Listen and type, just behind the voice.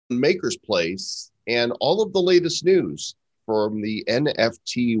Makersplace and all of the latest news from the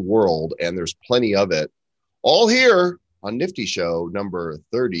NFT world, and there's plenty of it, all here on Nifty Show number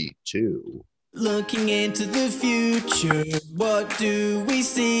 32. Looking into the future, what do we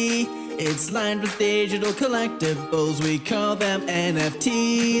see? It's lined with digital collectibles, we call them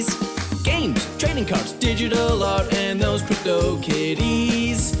NFTs. Games, trading cards, digital art, and those crypto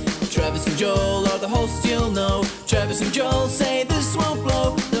kitties. Travis and Joel are the hosts, you'll know. Travis and Joel say this won't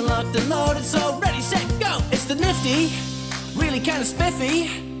blow. They're locked and loaded, so ready, set, go! It's the Nifty, really kind of spiffy,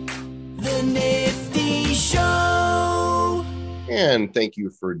 the Nifty Show. And thank you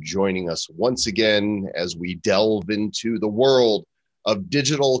for joining us once again as we delve into the world of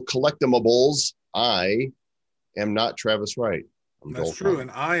digital collectibles. I am not Travis Wright. That's true,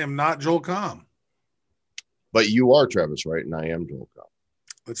 and I am not Joel Com. But you are Travis Wright, and I am Joel Com.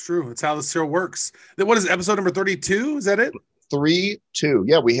 That's true. That's how this show works. What is it, episode number 32? Is that it? 32.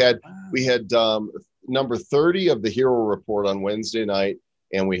 Yeah, we had number 30 of the Hero Report on Wednesday night,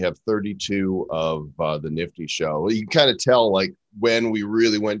 and we have 32 of the Nifty Show. You can kind of tell like when we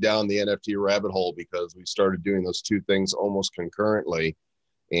really went down the NFT rabbit hole because we started doing those two things almost concurrently,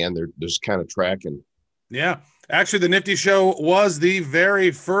 and they're just kind of tracking. Yeah. Actually, the Nifty Show was the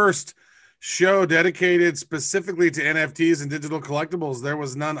very first show dedicated specifically to NFTs and digital collectibles. There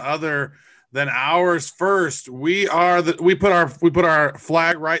was none other than ours first. We put our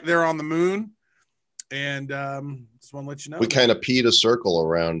flag right there on the moon, and just want to let you know we kind of peed a circle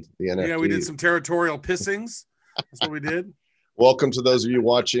around the NFT. Yeah, we did some territorial pissings. That's what we did. Welcome to those of you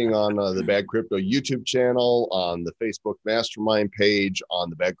watching on the Bad Crypto YouTube channel, on the Facebook Mastermind page,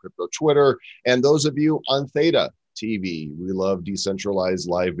 on the Bad Crypto Twitter, and those of you on Theta TV. We love decentralized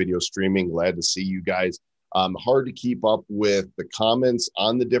live video streaming. Glad to see you guys. Hard to keep up with the comments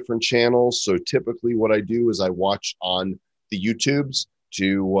on the different channels. So typically what I do is I watch on the YouTubes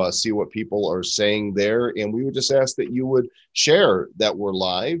to see what people are saying there. And we would just ask that you would share that we're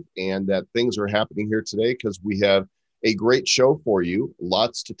live and that things are happening here today, because we have a great show for you,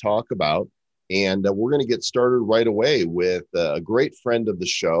 lots to talk about. And we're going to get started right away with a great friend of the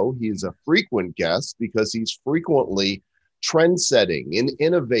show. He's a frequent guest because he's frequently trend-setting and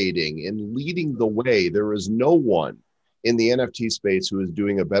innovating and leading the way. There is no one in the NFT space who is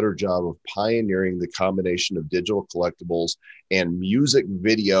doing a better job of pioneering the combination of digital collectibles and music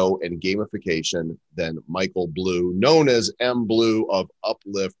video and gamification than Michael Blue, known as M Blue of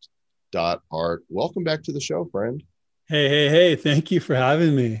Uplift.art. Welcome back to the show, friend. Hey. Thank you for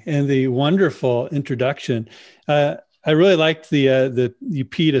having me and the wonderful introduction. I really liked the you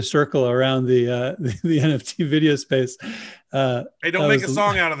peed a circle around the NFT video space. Hey, don't make a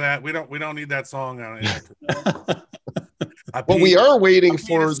song out of that. We don't need that song on it. Well, we are waiting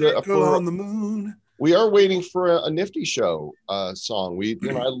for on the moon. We are waiting for a Nifty Show song.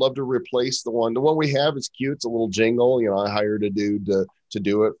 I'd love to replace the one we have. Is cute. It's a little jingle. I hired a dude to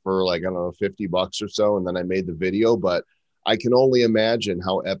do it for like, I don't know, $50 or so. And then I made the video, but I can only imagine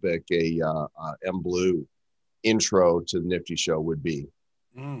how epic a M Blue intro to the Nifty Show would be.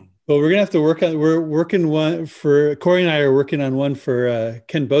 Well, we're going to have to work on, Corey and I are working on one for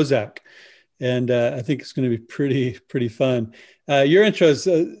Ken Bozak. And I think it's going to be pretty fun. Your intro is,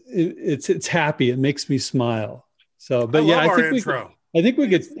 it's happy. It makes me smile. So, but I think we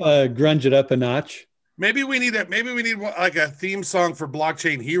could grunge it up a notch. Maybe we need like a theme song for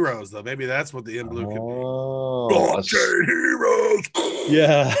Blockchain Heroes, though. Maybe that's what the M Blue could be. Blockchain Heroes.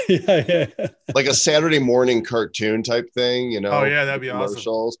 Yeah. Like a Saturday morning cartoon type thing, Oh yeah, that'd be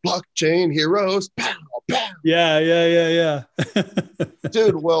awesome. Blockchain Heroes. Pow, pow. Yeah.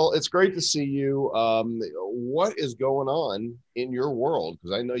 Dude, well, it's great to see you. What is going on in your world?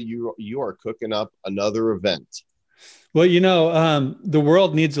 Because I know you are cooking up another event. Well, the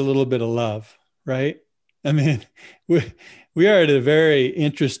world needs a little bit of love, right? I mean, we are at a very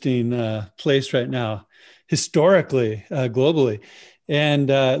interesting place right now, historically, globally, and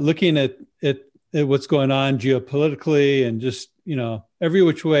looking at what's going on geopolitically and just, every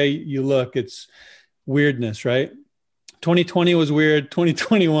which way you look, it's weirdness, right? 2020 was weird.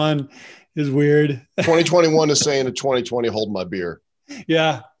 2021 is weird. 2021 is saying to 2020, hold my beer.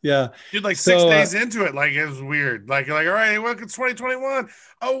 Yeah. Dude, like 6 days into it, like it was weird. Like all right, welcome to 2021.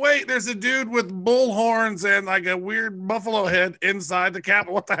 Oh wait, there's a dude with bull horns and like a weird buffalo head inside the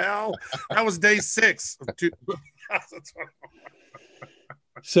Capitol. What the hell? That was day 6.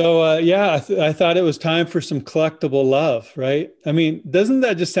 So I thought it was time for some collectible love, right? I mean, doesn't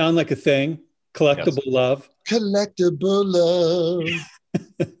that just sound like a thing? Collectible love. Collectible love.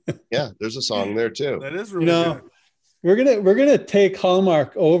 Yeah, there's a song there too. That is really good. We're gonna take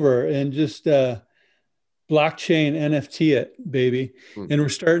Hallmark over and just blockchain NFT it, baby. Hmm. And we're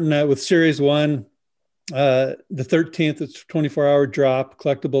starting with series 1, the 13th. It's 24-hour drop,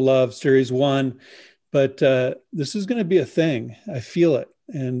 Collectible Love, series 1. But this is going to be a thing. I feel it.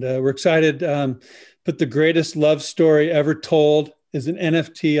 And we're excited. But the greatest love story ever told is an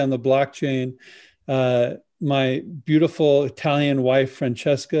NFT on the blockchain. My beautiful Italian wife,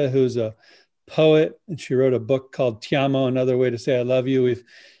 Francesca, who's a poet, and she wrote a book called Ti Amo, Another Way to Say I Love You. We've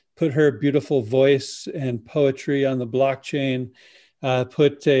put her beautiful voice and poetry on the blockchain,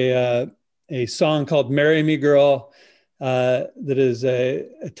 put a song called Marry Me Girl, that is a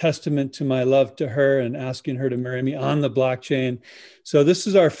testament to my love to her and asking her to marry me on the blockchain. So this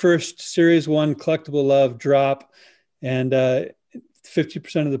is our first series 1 Collectible Love drop, and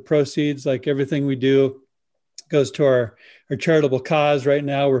 50% of the proceeds, like everything we do, goes to our charitable cause. Right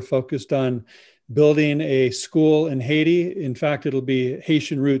now, we're focused on building a school in Haiti. In fact, it'll be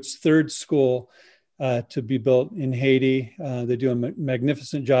Haitian Roots' 3rd school to be built in Haiti. They do a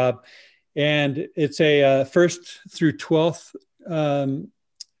magnificent job. And it's a 1st through 12th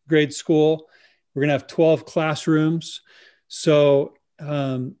grade school. We're going to have 12 classrooms. So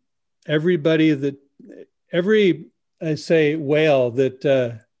every I say whale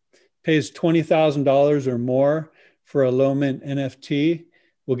that pays $20,000 or more for a low mint NFT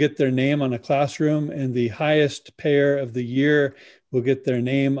will get their name on a classroom, and the highest payer of the year will get their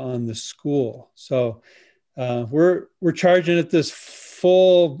name on the school. So we're charging at this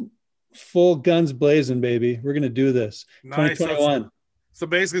full guns blazing, baby. We're going to do this. Nice. 2021. So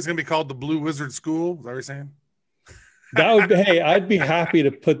basically it's going to be called the Blue Wizard School. Is that what you're saying? That would be, hey, I'd be happy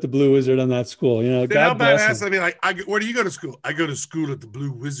to put the Blue Wizard on that school. You know, Dude, how God bless badass him. I'd be like, where do you go to school? I go to school at the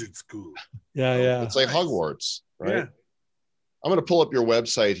Blue Wizard School. Yeah. It's like Hogwarts, right? Yeah. I'm going to pull up your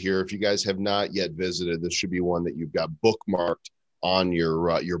website here. If you guys have not yet visited, this should be one that you've got bookmarked on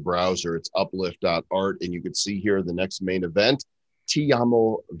your browser. It's Uplift.art, and you can see here the next main event, Ti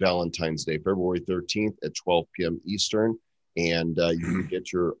Amo Valentine's Day, February 13th at 12 p.m. Eastern. And you can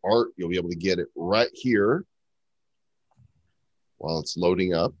get your art. You'll be able to get it right here while it's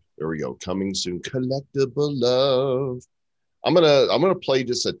loading up. There we go. Coming soon. Collectible Love. I'm gonna play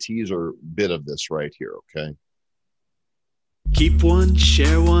just a teaser bit of this right here. Okay. Keep one,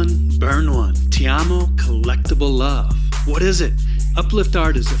 share one, burn one. Ti Amo Collectible Love. What is it?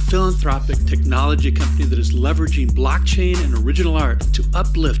 Uplift.art is a philanthropic technology company that is leveraging blockchain and original art to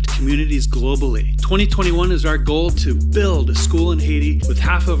uplift communities globally. 2021 is our goal to build a school in Haiti, with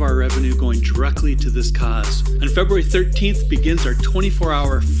half of our revenue going directly to this cause. On February 13th begins our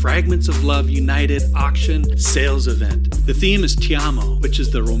 24-hour Fragments of Love United auction sales event. The theme is Ti Amo, which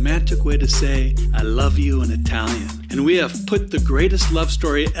is the romantic way to say I love you in Italian. And we have put the greatest love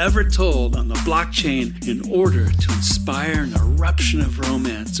story ever told on the blockchain in order to inspire an eruption of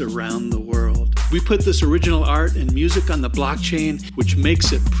romance around the world. We put this original art and music on the blockchain, which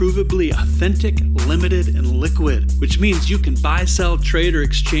makes it provably authentic, limited, and liquid, which means you can buy, sell, trade, or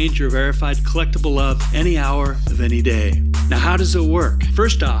exchange your verified collectible love any hour of any day. Now, how does it work?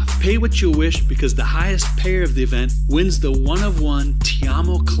 First off, pay what you wish, because the highest payer of the event wins the one-of-one Ti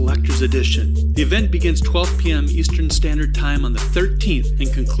Amo Collector's Edition. The event begins 12 p.m. Eastern Standard Time on the 13th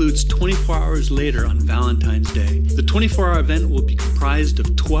and concludes 24 hours later on Valentine's Day. The 24-hour event will be comprised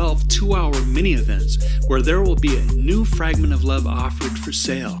of 12 two-hour mini events where there will be a new fragment of love offered for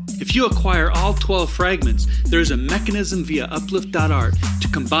sale. If you acquire all 12 fragments, there is a mechanism via Uplift.art to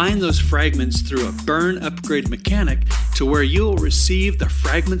combine those fragments through a burn upgrade mechanic to where you will receive the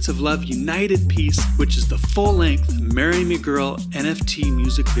Fragments of Love United piece, which is the full-length Marry Me Girl NFT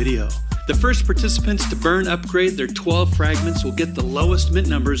music video. The first participants to burn upgrade their 12 fragments will get the lowest mint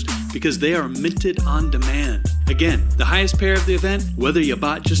numbers because they are minted on demand. Again, the highest payer of the event, whether you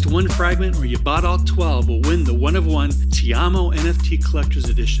bought just one fragment or you bought all 12, will win the one-of-one Ti Amo NFT Collector's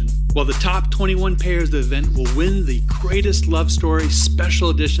Edition, while the top 21 payers of the event will win the Greatest Love Story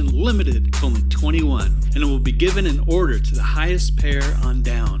Special Edition, limited to only 21, and it will be given in order to the highest payer on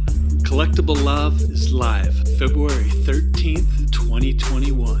down. Collectible Love is live February 13th,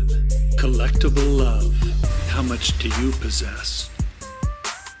 2021. Collectible Love. How much do you possess?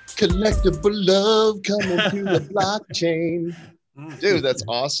 Collectible love coming to the blockchain. Dude, that's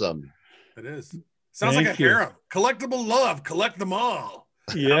awesome. It is. Sounds Thank like a you. harem. Collectible love. Collect them all.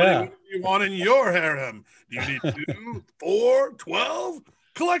 How Yeah. many do you want in your harem? Do you need 2, 4, 12?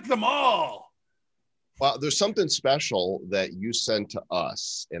 Collect them all. Well, there's something special that you sent to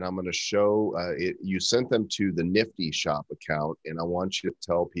us, and I'm going to show it. You sent them to the Nifty Shop account, and I want you to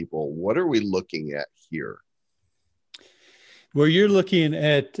tell people, what are we looking at here? Where you're looking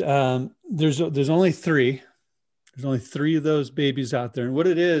at, there's only 3. There's only 3 of those babies out there. And what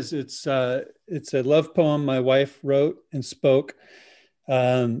it is, it's a love poem my wife wrote and spoke,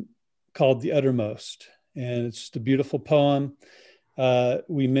 called The Uttermost. And it's just a beautiful poem.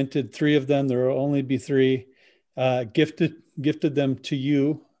 We minted 3 of them. There will only be 3. Gifted them to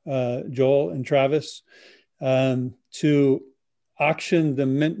you, Joel and Travis, to auction the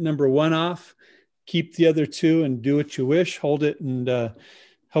mint number 1 off, keep the other 2 and do what you wish, hold it, and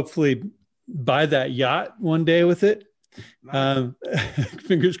hopefully buy that yacht one day with it. Nice.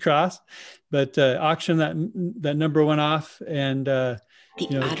 Fingers crossed. But auction that number 1 off, and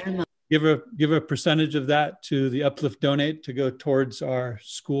give a percentage of that to the Uplift Donate to go towards our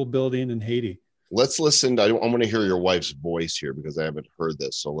school building in Haiti. Let's listen. I want to hear your wife's voice here because I haven't heard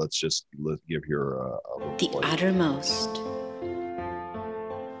this. So let's give her a the voice. Uttermost,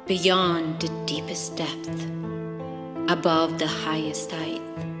 beyond the deepest depth, above the highest height,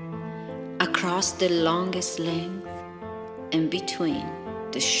 across the longest length, and between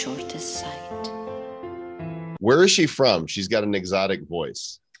the shortest sight. Where is she from? She's got an exotic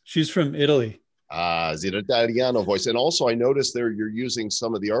voice. She's from Italy. Italiano voice. And also I noticed there you're using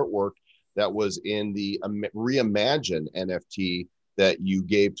some of the artwork that was in the Reimagine NFT that you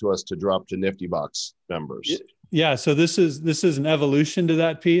gave to us to drop to Nifty Box members. Yeah. So this is an evolution to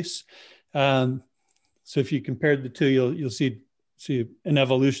that piece. So if you compared the 2, you'll see an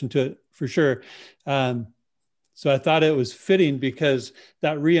evolution to it for sure. So I thought it was fitting because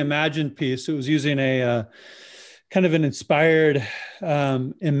that Reimagine piece, it was using a kind of an inspired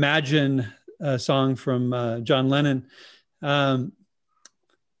Imagine song from John Lennon.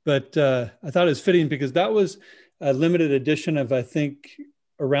 But I thought it was fitting because that was a limited edition of, I think,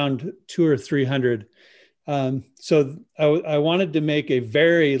 around 200 or 300. So I wanted to make a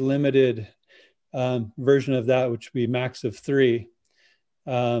very limited version of that, which would be max of 3,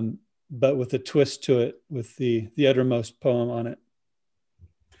 but with a twist to it, with the Uttermost poem on it.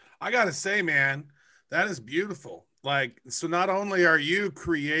 I got to say, man, that is beautiful. Like, so not only are you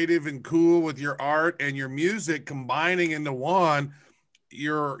creative and cool with your art and your music combining into one,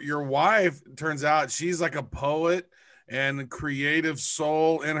 your wife, turns out she's like a poet and a creative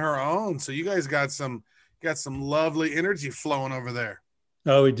soul in her own. So you guys got some lovely energy flowing over there.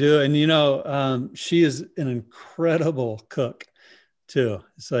 Oh, we do. And she is an incredible cook too.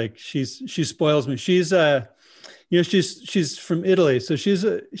 It's like she spoils me. She's she's from Italy, so she's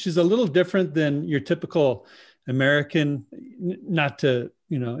a little different than your typical American, not to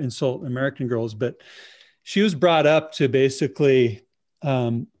insult American girls, but she was brought up to basically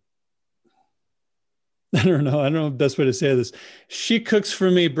I don't know the best way to say this. She cooks for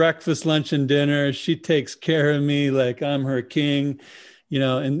me breakfast, lunch, and dinner. She takes care of me like I'm her king,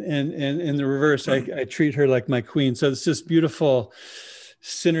 and in the reverse, I treat her like my queen. So it's this beautiful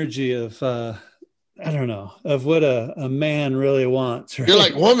synergy of, I don't know, of what a man really wants. Right? You're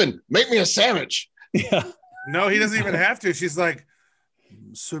like, woman, make me a sandwich. Yeah. No, he doesn't even have to. She's like,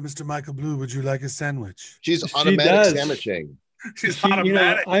 Sir Mr. Michael Blue, would you like a sandwich? She's automatic sandwiching. She's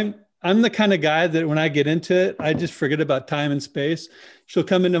automatic. I'm the kind of guy that when I get into it, I just forget about time and space. She'll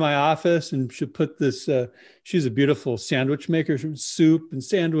come into my office and she'll put this, she's a beautiful sandwich maker, soup and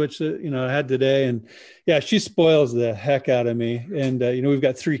sandwich that, I had today. And yeah, she spoils the heck out of me. And, we've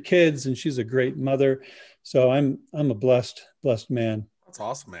got 3 kids and she's a great mother. So I'm a blessed man. That's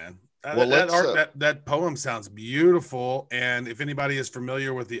awesome, man. That poem sounds beautiful. And if anybody is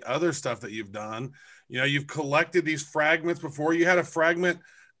familiar with the other stuff that you've done, you've collected these fragments before. You had a fragment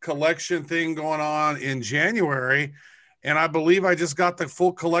collection thing going on in January, and I believe I just got the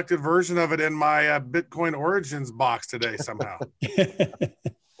full collected version of it in my Bitcoin Origins box today somehow.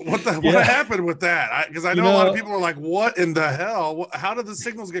 What happened with that? Because I know a lot of people are like, what in the hell? How did the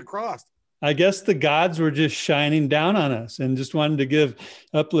signals get crossed? I guess the gods were just shining down on us and just wanted to give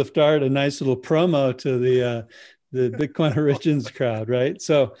Uplift.art a nice little promo to the Bitcoin Origins crowd, right?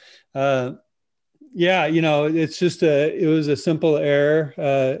 So yeah, it's just it was a simple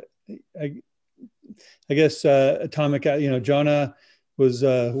error. I guess Atomic, Jonah was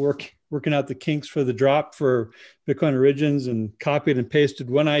working out the kinks for the drop for Bitcoin Origins and copied and pasted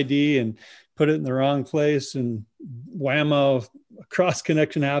one ID and put it in the wrong place, and whammo, a cross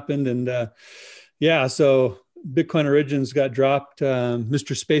connection happened. And so Bitcoin Origins got dropped.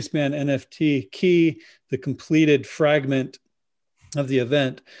 Mr. Spaceman NFT key, the completed fragment of the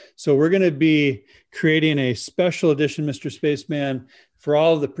event. So we're going to be creating a special edition Mr. Spaceman for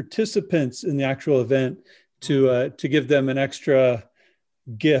all of the participants in the actual event to give them an extra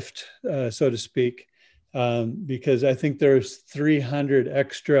gift, so to speak, because I think there's 300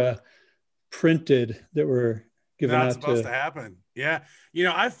 extra printed that we're giving Not out supposed to happen. Yeah. You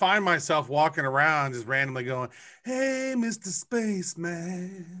know, I find myself walking around just randomly going, "Hey, Mr.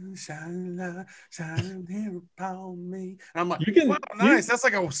 Spaceman, shining here upon me." And I'm like, You can, wow, nice. That's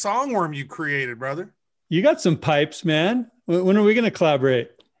like a songworm you created, brother. you got some pipes, man. When are we going to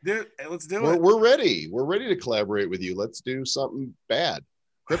collaborate? Dude, let's do it. We're ready. We're ready to collaborate with you. Let's do something bad,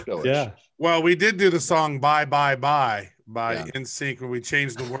 crypto-ish. Yeah. Well, we did do the song "Bye Bye Bye" by Yeah. NSYNC when we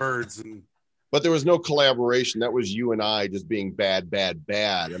changed the words, and But there was no collaboration. That was you and I just being bad. I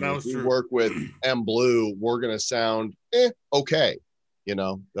mean, if we work with M Blue, we're gonna sound okay. You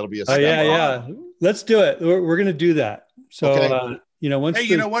know, that'll be a Oh, step up. yeah. Let's do it. We're going to do that. So, Okay. you know, once hey,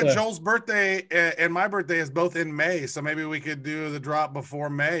 you know what? Joel's birthday and my birthday is both in May, so maybe we could do the drop before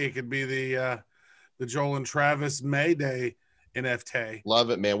May. It could be the Joel and Travis May Day NFT. Love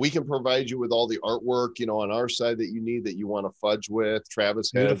it, man. We can provide you with all the artwork, you know, on our side that you need, that you want to fudge with.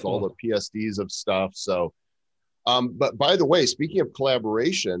 Travis has Beautiful. all the PSDs of stuff. So, but by the way, speaking of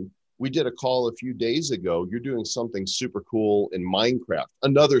collaboration, we did a call a few days ago. You're doing something super cool in Minecraft.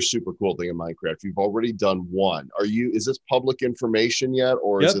 Another super cool thing in Minecraft. You've already done one. Is this public information yet,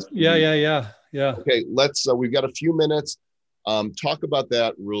 or is this? Yeah. Okay, let's. We've got a few minutes. Talk about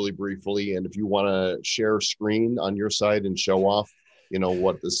that really briefly, and if you want to share screen on your side and show off, you know,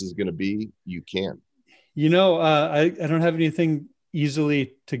 what this is going to be, you can. You know, I don't have anything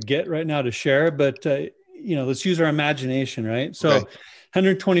easily to get right now to share, but you know, let's use our imagination, right? So, Okay.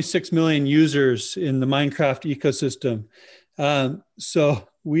 126 million users in the Minecraft ecosystem. So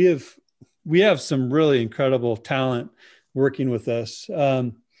we have some really incredible talent working with us.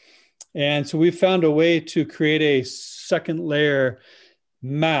 And so we found a way to create a second layer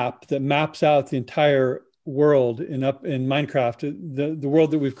map that maps out the entire world in Minecraft. The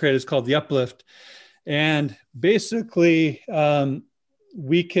world that we've created is called the Uplift. And basically,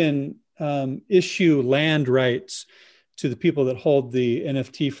 we can issue land rights to the people that hold the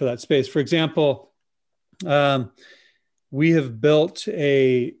NFT for that space. For example, we have built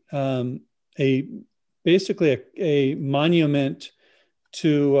basically a monument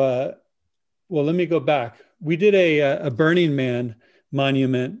to, well, let me go back. We did a Burning Man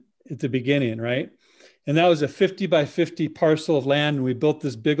monument at the beginning, right? And that was a 50 by 50 parcel of land. And we built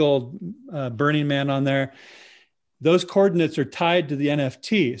this big old Burning Man on there. Those coordinates are tied to the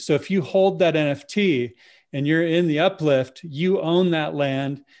NFT. So if you hold that NFT and you're in the Uplift, you own that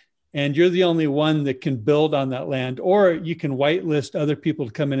land and you're the only one that can build on that land. Or you can whitelist other people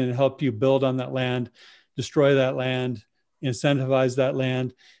to come in and help you build on that land, destroy that land, incentivize that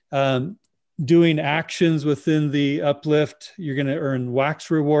land. Doing actions within the Uplift, you're going to earn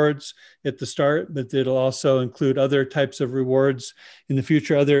wax rewards at the start, but it'll also include other types of rewards in the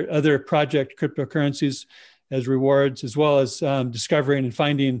future, other project cryptocurrencies as rewards, as well as discovering and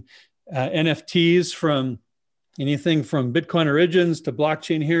finding NFTs from anything from Bitcoin Origins to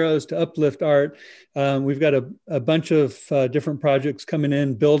Blockchain Heroes to Uplift.art. We've got a bunch of different projects coming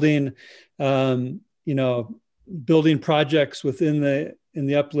in, building projects within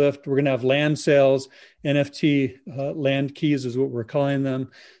the Uplift. We're going to have land sales, NFT land keys is what we're calling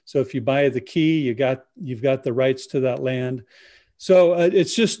them. So if you buy the key, you've got the rights to that land. So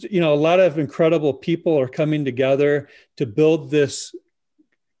it's just, a lot of incredible people are coming together to build this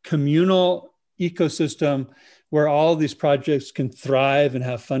communal ecosystem where all these projects can thrive and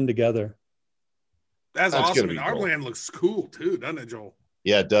have fun together. That's awesome. And our cool. land looks cool too, doesn't it, Joel?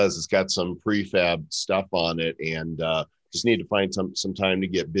 Yeah, it does. It's got some prefab stuff on it, and just need to find some time to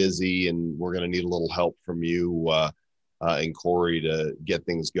get busy. And we're going to need a little help from you and Corey to get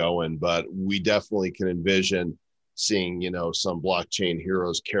things going. But we definitely can envision seeing, some Blockchain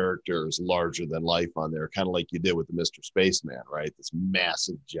Heroes characters larger than life on there, kind of like you did with the Mr. Spaceman, right? This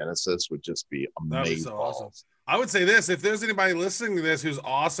massive Genesis would just be amazing. That'd be so awesome. I would say this: if there's anybody listening to this who's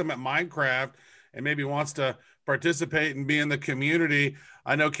awesome at Minecraft and maybe wants to participate and be in the community,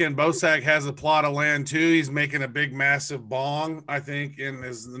 I know Ken Bosak has a plot of land too. He's making a big, massive bong, I think, in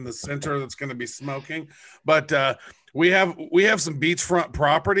the center that's going to be smoking. But we have some beachfront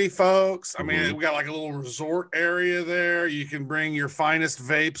property, folks. I mean, we got like a little resort area there. You can bring your finest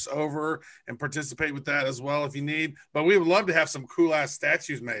vapes over and participate with that as well if you need. But we would love to have some cool ass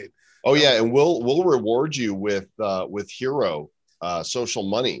statues made. Oh yeah, and we'll reward you with Hero social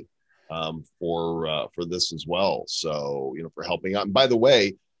money for this as well. So, for helping out. And by the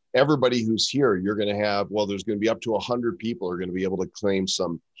way, everybody who's here, you're going to have, there's going to be up to 100 people are going to be able to claim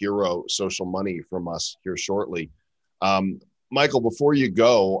some Hero social money from us here shortly. Michael, before you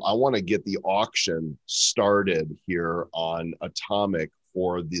go, I want to get the auction started here on Atomic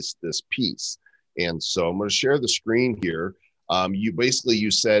for this piece. And so I'm going to share the screen here.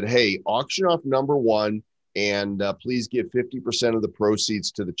 You said, hey, auction off number one and please give 50% of the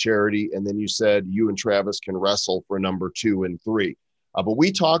proceeds to the charity. And then you said you and Travis can wrestle for number 2 and 3. But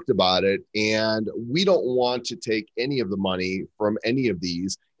we talked about it, and we don't want to take any of the money from any of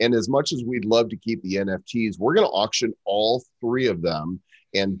these. And as much as we'd love to keep the NFTs, we're going to auction all 3 of them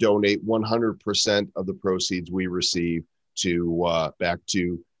and donate 100% of the proceeds we receive to back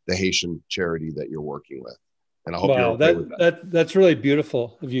to the Haitian charity that you're working with. And I hope you're okay with that. That's really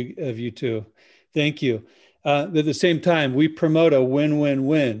beautiful of you two. Thank you. At the same time, we promote a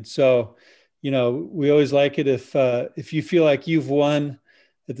win-win-win. So, we always like it if you feel like you've won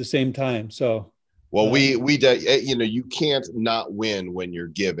at the same time. So, well, you can't not win when you're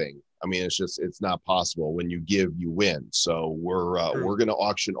giving. I mean, it's not possible. When you give, you win. So we're going to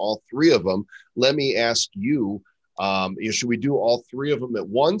auction all 3 of them. Let me ask you, should we do all 3 of them at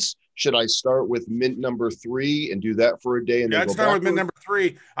once? Should I start with mint number 3 and do that for a day? And I'd start with mint number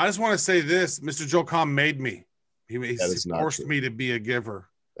 3. I just want to say this: Mr. Joe Com made me. He forced me to be a giver.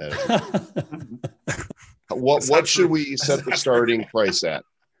 What should we set the starting price at?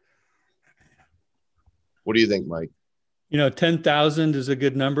 What do you think, Mike? 10,000 is a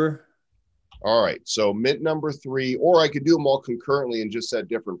good number. All right. So mint number 3, or I could do them all concurrently and just set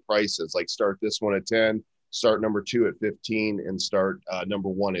different prices, like start this one at 10, start number 2 at 15, and start number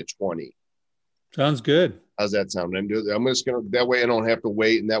 1 at 20. Sounds good. How's that sound? I'm just going to, that way I don't have to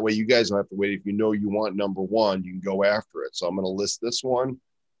wait. And that way you guys don't have to wait. If you want number 1, you can go after it. So I'm going to list this one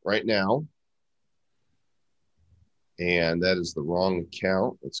right now. And that is the wrong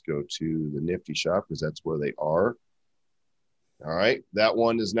account. Let's go to the Nifty Shop because that's where they are. All right. That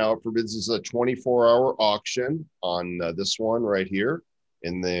one is now up for bids. This is a 24-hour auction on this one right here.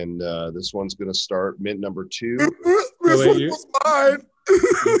 And then this one's going to start mint number 2. This one was mine.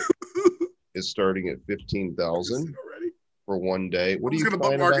 Is starting at 15,000 for one day. What are you going to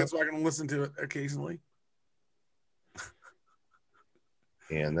bookmark it so I can listen to it occasionally?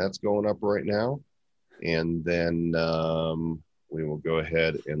 And that's going up right now. And then we will go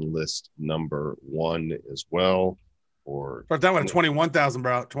ahead and list number 1 as well. Start that one at 21,000,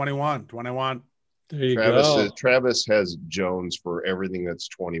 bro. 21. There you go. Travis has Jones for everything that's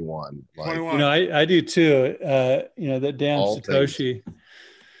 21. 21. I do too. That damn Satoshi.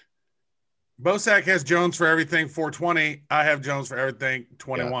 Bosak has Jones for everything 420. I have Jones for everything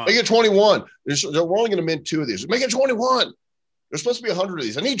 21. Yeah. Make it 21. We're only going to mint 2 of these. Make it 21. There's supposed to be 100 of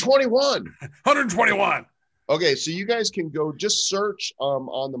these. I need 21. 121. Okay, so you guys can go just search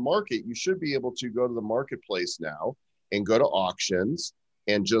on the market. You should be able to go to the marketplace now and go to auctions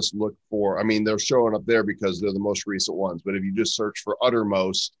and just look for, they're showing up there because they're the most recent ones. But if you just search for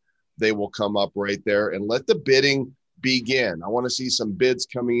Uttermost, they will come up right there, and let the bidding begin. I want to see some bids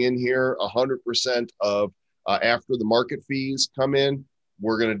coming in here. 100% of after the market fees come in,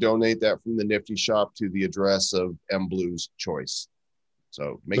 we're going to donate that from the Nifty Shop to the address of M Blue's choice.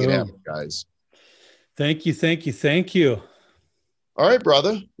 So make it happen, guys. Thank you. All right,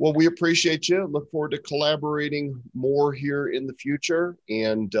 brother. Well, we appreciate you. Look forward to collaborating more here in the future.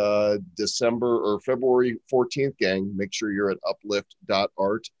 And December or February 14th, gang, make sure you're at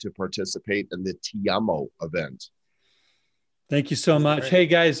Uplift.art to participate in the Tiamo event. Thank you so much. Hey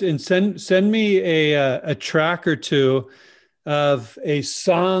guys, and send me a track or 2 of a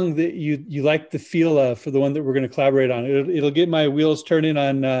song that you like the feel of for the one that we're going to collaborate on. It'll get my wheels turning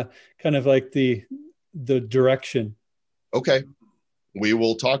on kind of like the direction. Okay. We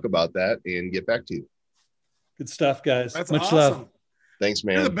will talk about that and get back to you. Good stuff, guys. That's much awesome. love. Thanks,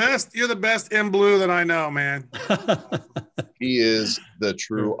 man. You're the best in blue that I know, man. He is the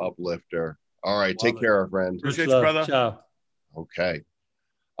true uplifter. All right. Take care, our friend. Appreciate you, brother. Ciao. Okay.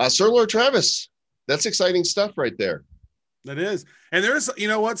 Sir Lord Travis, that's exciting stuff right there. That is. And there's,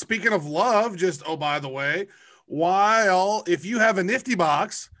 speaking of love, by the way, if you have a Nifty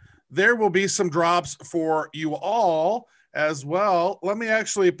box, there will be some drops for you all as well. Let me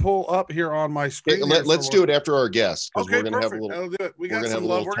actually pull up here on my screen. Let's do it after our guest. Okay, we're gonna perfect. have a little, That'll do it. We got some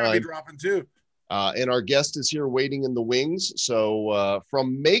love. We're going to be dropping too. And our guest is here waiting in the wings. So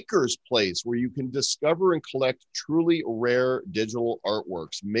from Makersplace, where you can discover and collect truly rare digital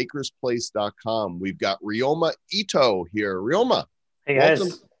artworks, makersplace.com. We've got Ryoma Ito here. Ryoma. Hey, guys.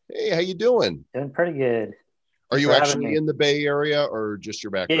 Welcome. Hey, how you doing? Doing pretty good. Are you actually in the Bay Area or just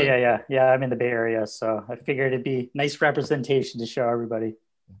your background? Yeah. I'm in the Bay Area, so I figured it'd be nice representation to show everybody.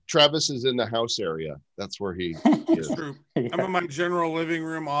 Travis is in the house area. That's where he is. True. Yeah. I'm in my general living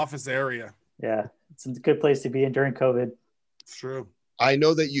room office area. Yeah, it's a good place to be in during COVID. It's true. I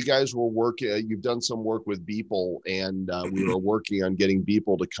know that you guys were working, you've done some work with Beeple, and we were working on getting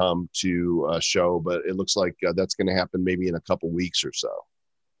Beeple to come to a show, but it looks like that's going to happen maybe in a couple weeks or so.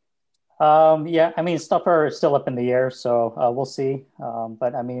 Yeah, I mean, stuff are still up in the air, so we'll see.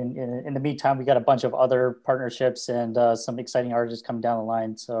 But I mean, in the meantime, we got a bunch of other partnerships and some exciting artists coming down the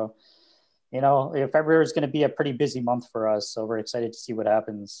line. So, February is going to be a pretty busy month for us. So we're excited to see what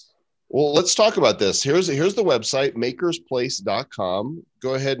happens. Well, let's talk about this. Here's the website, makersplace.com.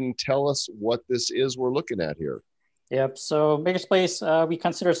 Go ahead and tell us what this is we're looking at here. Yep. So Makerspace, we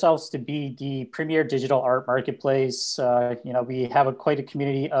consider ourselves to be the premier digital art marketplace. We have quite a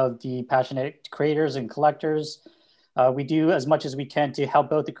community of the passionate creators and collectors. We do as much as we can to help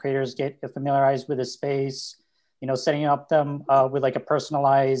both the creators get familiarized with the space, setting up them with like a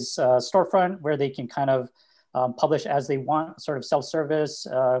personalized storefront where they can kind of publish as they want, sort of self-service,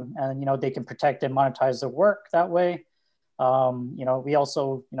 and, they can protect and monetize their work that way. We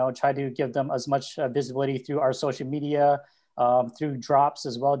also, try to give them as much visibility through our social media, through drops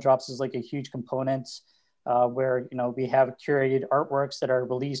as well. Drops is like a huge component where, we have curated artworks that are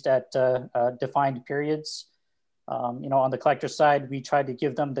released at defined periods. On the collector side, we try to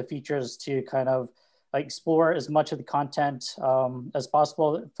give them the features to kind of explore as much of the content as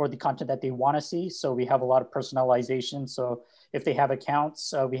possible for the content that they want to see. So we have a lot of personalization. So if they have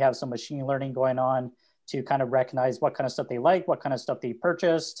accounts, we have some machine learning going on to kind of recognize what kind of stuff they like, what kind of stuff they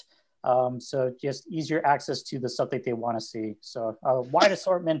purchased. So just easier access to the stuff that they want to see. So a wide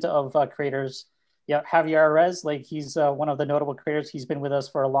assortment of creators. Yeah, Javier Rez, like he's one of the notable creators. He's been with us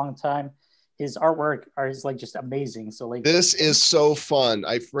for a long time. His artwork is like just amazing. So like this is so fun.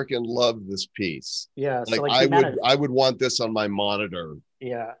 I freaking love this piece. Yeah. Like, so I would want this on my monitor.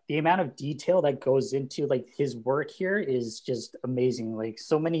 Yeah, the amount of detail that goes into like his work here is just amazing. Like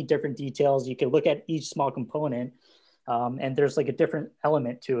so many different details. You can look at each small component, and there's like a different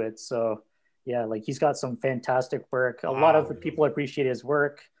element to it. So yeah, like he's got some fantastic work. A lot of people appreciate his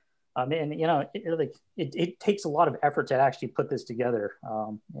work, and it takes a lot of effort to actually put this together.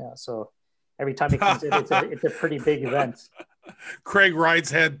 So every time it comes in, it's a pretty big event. Craig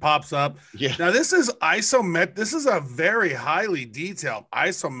Wright's head pops up. Yeah. Now this is isometric. This is a very highly detailed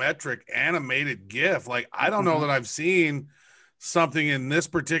isometric animated GIF. Like I don't know that I've seen something in this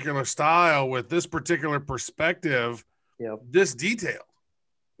particular style with this particular perspective. This detailed.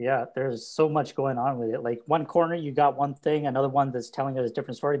 Yeah, there's so much going on with it. Like one corner, you got one thing, another one that's telling us a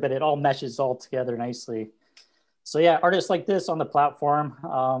different story, but it all meshes all together nicely. So yeah, artists like this on the platform,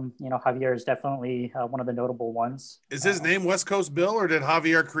 Javier is definitely one of the notable ones. Is his name West Coast Bill, or did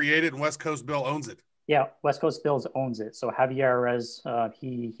Javier create it and West Coast Bill owns it? Yeah, West Coast Bill owns it. So Javier Rez,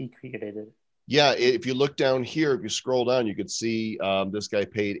 he created it. Yeah, if you look down here, if you scroll down, you could see this guy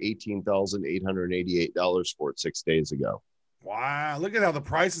paid $18,888 for it 6 days ago. Wow, look at how the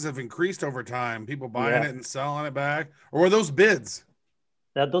prices have increased over time. People buying it and selling it back. Or were those bids?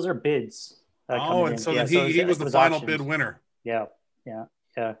 Those are bids. And so then he was the final bid winner. Yeah.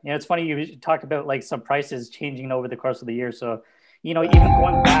 It's funny you talk about like some prices changing over the course of the year. So, even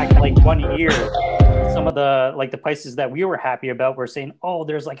going back like 1 year, some of the prices that we were happy about were saying, oh,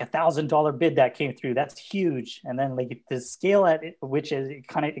 there's like $1,000 bid that came through. That's huge. And then like the scale at which it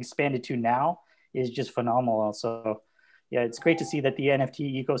kind of expanded to now is just phenomenal. So yeah, it's great to see that the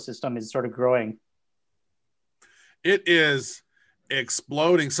NFT ecosystem is sort of growing. It is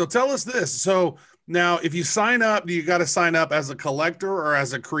exploding. So tell us this. So now if you sign up, do you got to sign up as a collector or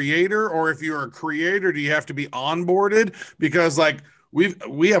as a creator? Or if you're a creator, do you have to be onboarded? Because like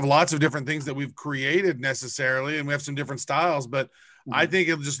we have lots of different things that we've created necessarily, and we have some different styles, but I think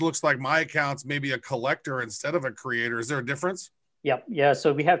it just looks like my account's maybe a collector instead of a creator. Is there a difference? Yeah.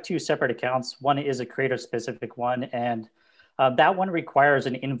 So we have two separate accounts. One is a creator specific one, and that one requires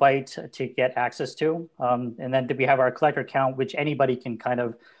an invite to get access to. And then we have our collector account, which anybody can kind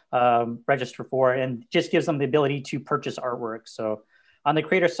of register for, and just gives them the ability to purchase artwork. So on the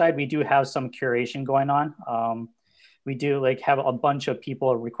creator side, we do have some curation going on. We do like have a bunch of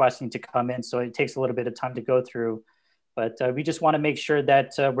people requesting to come in. So it takes a little bit of time to go through. But we just want to make sure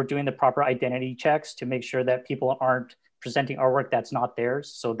that we're doing the proper identity checks to make sure that people aren't presenting artwork that's not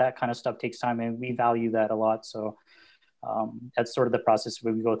theirs. So that kind of stuff takes time, and we value that a lot. So that's sort of the process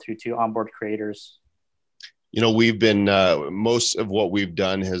we go through to onboard creators. We've been most of what we've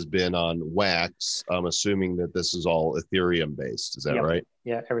done has been on Wax. I'm assuming that this is all Ethereum based. Is that right?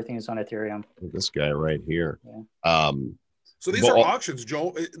 Yeah, everything is on Ethereum. This guy right here. Yeah. So these are auctions,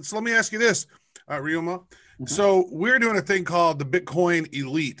 Joel. So let me ask you this, Ryoma. So we're doing a thing called the Bitcoin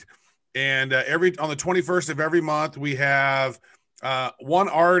Elite, and on the 21st of every month we have one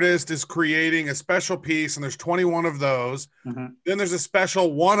artist is creating a special piece, and there's 21 of those. Then there's a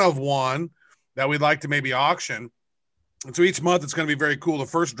special one of one that we'd like to maybe auction. And so each month it's going to be very cool. The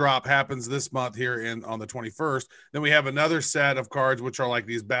first drop happens this month here on the 21st. Then we have another set of cards, which are like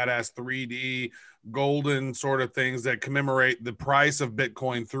these badass 3D golden sort of things that commemorate the price of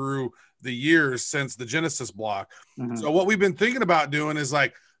Bitcoin through the years since the Genesis block. Mm-hmm. So what we've been thinking about doing is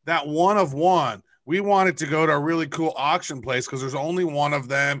like that one of one. We wanted to go to a really cool auction place because there's only one of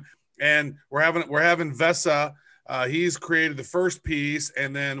them. And we're having Vesa. He's created the first piece,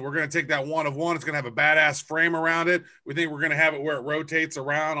 and then we're going to take that one of one. It's going to have a badass frame around it. We think we're going to have it where it rotates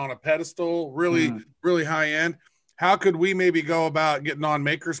around on a pedestal, really, really high end. How could we maybe go about getting on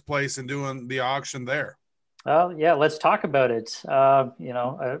Makerspace and doing the auction there? Yeah, let's talk about it.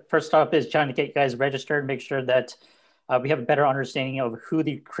 First off is trying to get you guys registered, make sure that we have a better understanding of who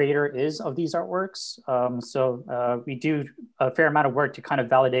the creator is of these artworks. So we do a fair amount of work to kind of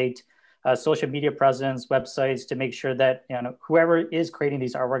validate social media presence, websites, to make sure that whoever is creating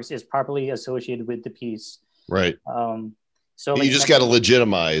these artworks is properly associated with the piece. Right. So you just got to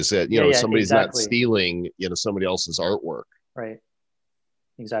legitimize it. Somebody's exactly. not stealing, somebody else's artwork. Right.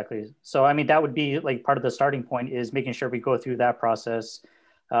 Exactly. So, I mean, that would be like part of the starting point is making sure we go through that process.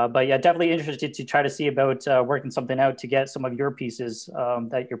 But yeah, definitely interested to try to see about working something out to get some of your pieces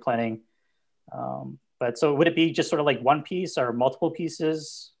that you're planning. But so would it be just sort of like one piece or multiple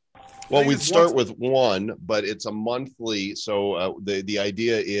pieces? Well, we'd start with one, but it's a monthly. So the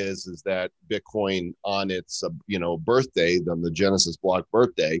idea is that Bitcoin on its birthday, on the Genesis block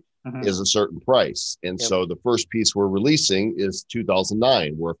birthday, is a certain price. And so the first piece we're releasing is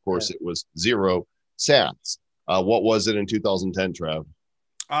 2009, where of course it was 0 sats. What was it in 2010, Trav?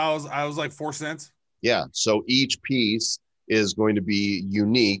 I was like 4 cents. Yeah. So each piece is going to be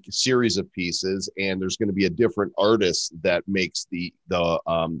unique series of pieces, and there's going to be a different artist that makes the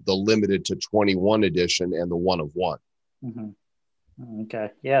limited to 21 edition and the one of one. Okay.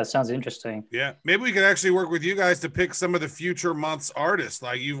 Yeah, sounds interesting. Yeah, maybe we could actually work with you guys to pick some of the future month's artists.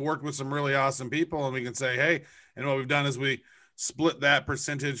 Like you've worked with some really awesome people, and we can say, hey, and what we've done is we split that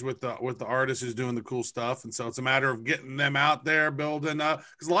percentage with the artist who's doing the cool stuff. And so it's a matter of getting them out there, building up,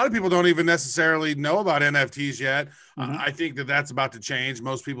 because a lot of people don't even necessarily know about NFTs yet. I think that's about to change.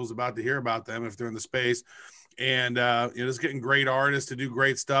 Most people's about to hear about them if they're in the space. And just getting great artists to do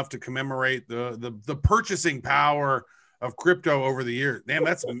great stuff to commemorate the purchasing power of crypto over the years. Damn,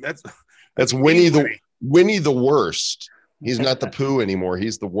 that's Winnie the worst. He's not the poo anymore.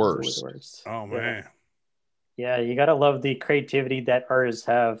 He's the worst. Oh man. Yeah, you got to love the creativity that artists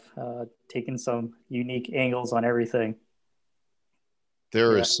have, taken some unique angles on everything.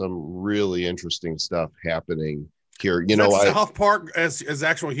 There is some really interesting stuff happening here. South Park as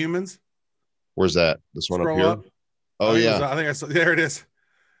actual humans. Where's that? This one Scroll up here? up. Oh, yeah. I think I saw, there it is.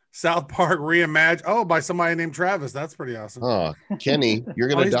 South Park reimagined. Oh, by somebody named Travis. That's pretty awesome. Oh, Kenny, you're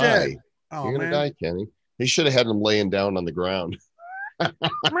going to die. Dead. Oh, you're going to die, Kenny. He should have had him laying down on the ground.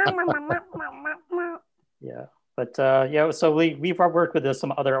 Yeah, but so we've worked with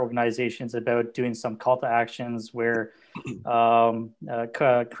some other organizations about doing some call to actions where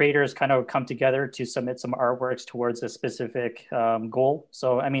creators kind of come together to submit some artworks towards a specific goal.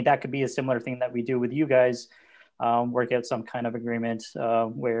 So, I mean, that could be a similar thing that we do with you guys, work out some kind of agreement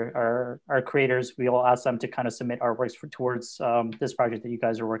where our creators, we will ask them to kind of submit artworks towards this project that you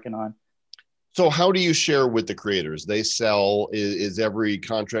guys are working on. So how do you share with the creators? They sell, is every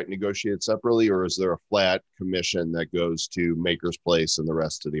contract negotiated separately, or is there a flat commission that goes to Makerspace and the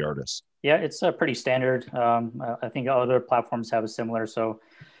rest of the artists? Yeah, it's pretty standard. I think other platforms have a similar. So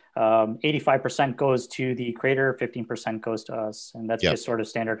 85% goes to the creator, 15% goes to us. And that's just sort of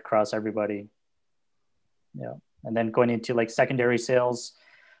standard across everybody. Yeah. And then going into like secondary sales,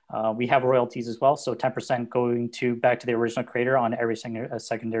 we have royalties as well. So 10% going back to the original creator on every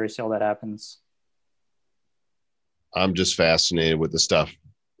secondary sale that happens. I'm just fascinated with the stuff.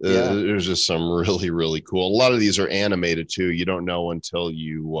 There's just some really, really cool. A lot of these are animated too. You don't know until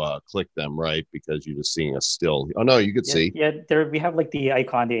you click them, right? Because you're just seeing a still. Oh no, you could see. Yeah, we have like the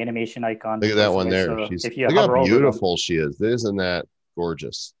icon, the animation icon. Look at that one there. So look how beautiful she is. Isn't that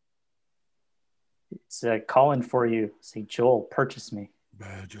gorgeous? It's calling for you. Say, Joel, purchase me.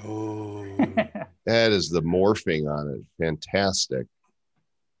 Joel. That is the morphing on it. Fantastic.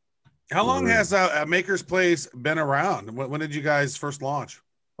 How long has Makerspace been around? When did you guys first launch?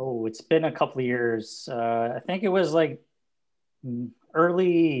 Oh, it's been a couple of years. I think it was like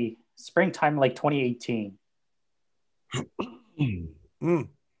early springtime, like 2018.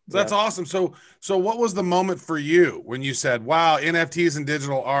 That's awesome. So what was the moment for you when you said, wow, NFTs and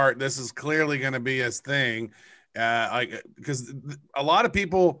digital art, this is clearly going to be a thing? Because a lot of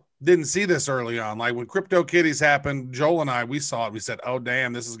people didn't see this early on. Like when CryptoKitties happened, Joel and I, we saw it. We said, oh,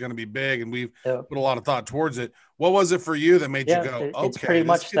 damn, this is going to be big. And we've put a lot of thought towards it. What was it for you that made you go, okay, it's pretty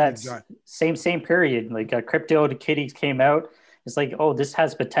much that same period. Like CryptoKitties came out. It's like, oh, this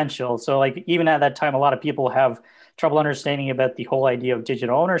has potential. So like even at that time, a lot of people have trouble understanding about the whole idea of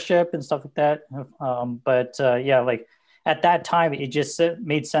digital ownership and stuff like that. Like at that time, it just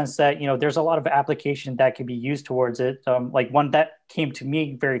made sense that, there's a lot of application that could be used towards it. Like one that came to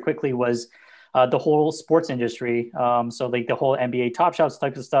me very quickly was the whole sports industry. So like the whole NBA Top Shots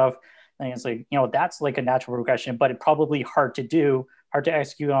type of stuff. And it's like, that's like a natural progression, but it's probably hard to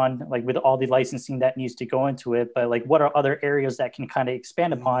execute on, like with all the licensing that needs to go into it. But like, what are other areas that can kind of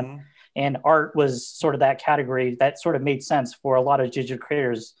expand upon? And art was sort of that category that sort of made sense for a lot of digital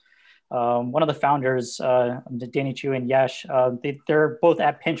creators. One of the founders, Danny Chu and Yash, they're both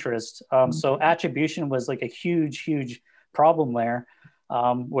at Pinterest. So attribution was like a huge problem there,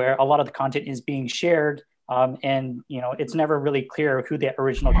 where a lot of the content is being shared. And it's never really clear who the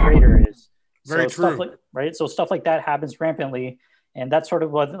original creator is. Very true. So stuff like that happens rampantly. And that's sort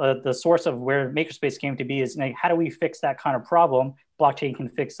of what the source of where Makerspace came to be is, like, how do we fix that kind of problem? Blockchain can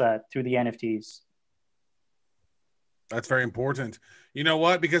fix that through the NFTs. That's very important. You know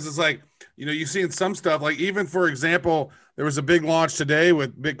what? Because it's like, you've seen some stuff, like even, for example, there was a big launch today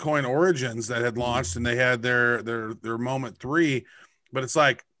with Bitcoin Origins that had launched, and they had their moment 3, but it's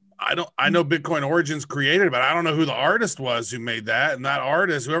like, I know Bitcoin Origins created it, but I don't know who the artist was who made that. And that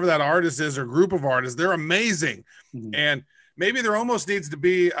artist, whoever that artist is, or group of artists, they're amazing. And maybe there almost needs to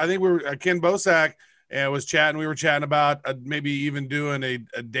be, I think Ken Bosak was chatting, we were chatting about maybe even doing a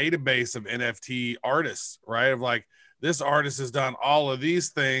database of NFT artists, right? Of like, this artist has done all of these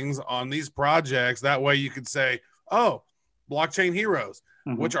things on these projects. That way you could say, oh, blockchain heroes,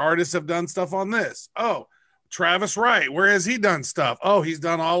 which artists have done stuff on this? Oh, Travis Wright, where has he done stuff? Oh, he's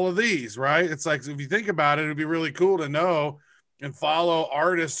done all of these, right? It's like, if you think about it, it'd be really cool to know and follow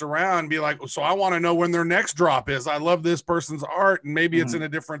artists around and be like, so I want to know when their next drop is. I love this person's art, and maybe it's in a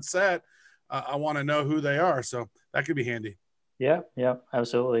different set. I want to know who they are. So that could be handy. Yeah,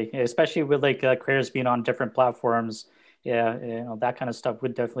 absolutely. Especially with like creators being on different platforms. Yeah, that kind of stuff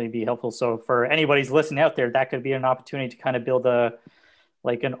would definitely be helpful. So for anybody's listening out there, that could be an opportunity to kind of build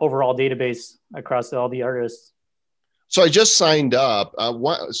an overall database across all the artists. So I just signed up.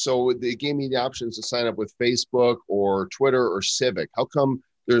 So they gave me the options to sign up with Facebook or Twitter or Civic. How come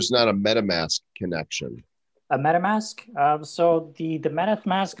there's not a MetaMask connection? A MetaMask? So the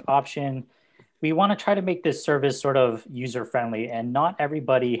MetaMask option, we want to try to make this service sort of user-friendly, and not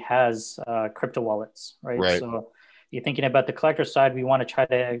everybody has crypto wallets, right? So you're thinking about the collector side, we want to try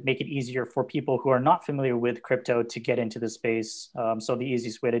to make it easier for people who are not familiar with crypto to get into the space. So the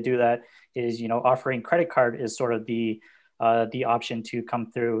easiest way to do that is, offering credit card is sort of the option to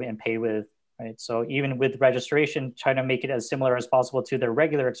come through and pay with, right? So even with registration, trying to make it as similar as possible to their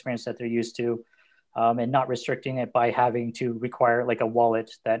regular experience that they're used to, and not restricting it by having to require like a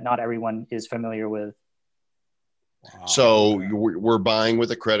wallet that not everyone is familiar with. Wow. So we're buying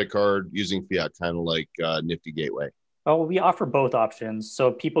with a credit card using fiat, kind of like Nifty Gateway. Oh, we offer both options.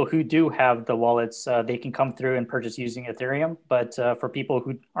 So people who do have the wallets, they can come through and purchase using Ethereum. But for people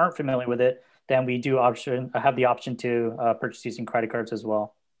who aren't familiar with it, then we do have the option to purchase using credit cards as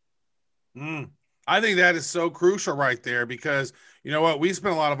well. I think that is so crucial right there, because you know what, we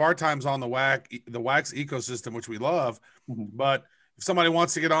spend a lot of our times on the Wax ecosystem, which we love. But if somebody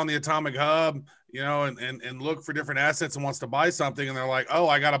wants to get on the Atomic Hub, and look for different assets and wants to buy something, and they're like, oh,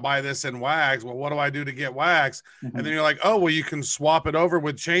 I got to buy this in Wax. Well, what do I do to get Wax? And then you're like, oh, well, you can swap it over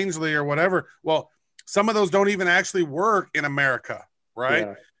with Changelly or whatever. Well, some of those don't even actually work in America, right?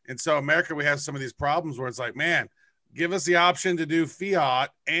 Yeah. And so America, we have some of these problems where it's like, man, give us the option to do fiat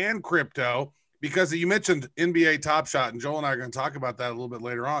and crypto, because you mentioned NBA Top Shot, and Joel and I are going to talk about that a little bit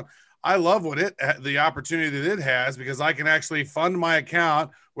later on. I love the opportunity that it has, because I can actually fund my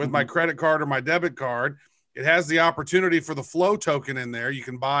account with my credit card or my debit card. It has the opportunity for the flow token in there. You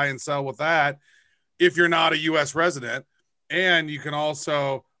can buy and sell with that if you're not a U.S. resident. And you can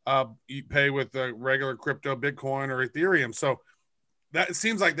also pay with the regular crypto, Bitcoin or Ethereum. So that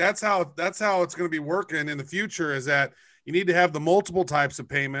seems like that's how it's going to be working in the future, is that you need to have the multiple types of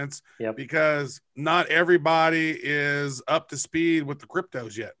payments, because not everybody is up to speed with the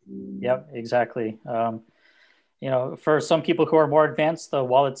cryptos yet. Yep, exactly. For some people who are more advanced, the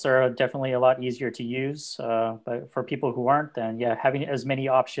wallets are definitely a lot easier to use. But for people who aren't, then having as many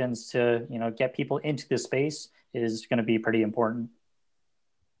options to, get people into the space is going to be pretty important.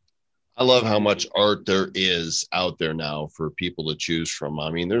 I love how much art there is out there now for people to choose from. I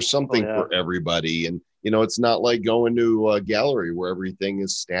mean, there's something for everybody. And it's not like going to a gallery where everything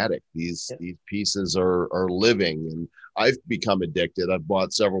is static. These pieces are living, and I've become addicted. I've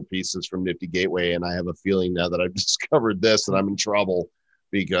bought several pieces from Nifty Gateway, and I have a feeling now that I've discovered this and I'm in trouble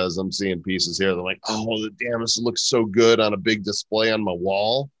because I'm seeing pieces here. They're like, oh, damn, this looks so good on a big display on my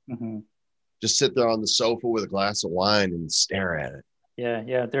wall. Mm-hmm. Just sit there on the sofa with a glass of wine and stare at it.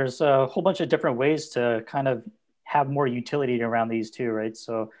 Yeah. There's a whole bunch of different ways to kind of have more utility around these too, right?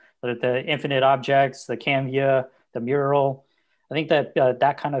 So the infinite objects, the Canvia, the mural. I think that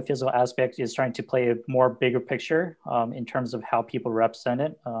that kind of physical aspect is trying to play a more bigger picture in terms of how people represent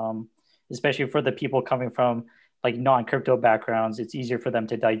it, especially for the people coming from like non-crypto backgrounds. It's easier for them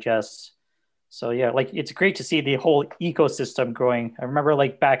to digest. So yeah, like it's great to see the whole ecosystem growing. I remember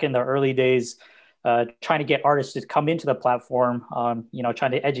like back in the early days, trying to get artists to come into the platform,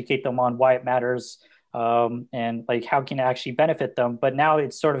 trying to educate them on why it matters and like how can it actually benefit them. But now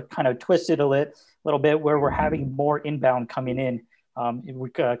it's sort of kind of twisted a little bit where we're having more inbound coming in,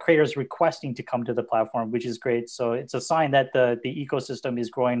 creators requesting to come to the platform, which is great. So it's a sign that the ecosystem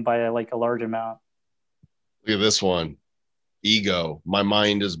is growing by a large amount. Look at this one. Ego. My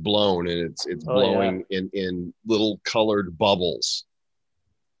mind is blown, and it's blowing in little colored bubbles.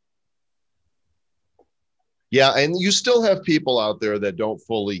 Yeah, and you still have people out there that don't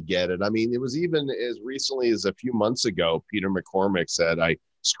fully get it. I mean, it was even as recently as a few months ago, Peter McCormick said, I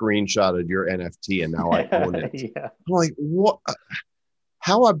screenshotted your NFT and now I own it. Yeah. I'm like, what?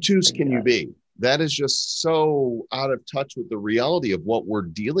 How obtuse can you be? That is just so out of touch with the reality of what we're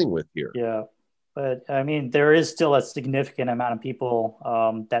dealing with here. Yeah. But I mean, there is still a significant amount of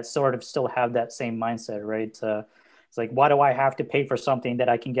people that sort of still have that same mindset, right? It's like, why do I have to pay for something that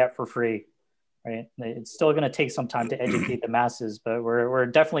I can get for free? Right. It's still going to take some time to educate the masses, but we're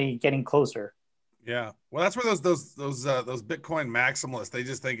definitely getting closer. Yeah. Well, that's where those Bitcoin maximalists, they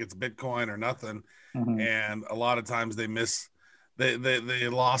just think it's Bitcoin or nothing. Mm-hmm. And a lot of times they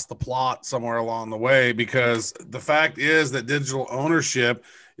lost the plot somewhere along the way, because the fact is that digital ownership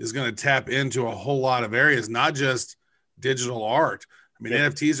is going to tap into a whole lot of areas, not just digital art. I mean,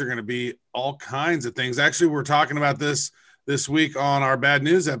 NFTs are going to be all kinds of things. Actually, we're talking about this week on our Bad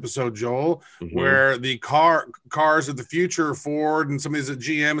News episode, Joel, where the cars of the future, Ford and some of these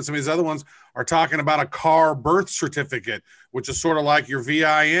GM and some of these other ones, are talking about a car birth certificate, which is sort of like your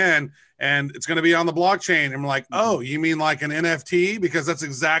VIN, and it's going to be on the blockchain. And I'm like, oh, you mean like an NFT? Because that's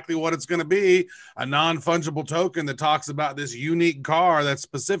exactly what it's going to be, a non-fungible token that talks about this unique car that's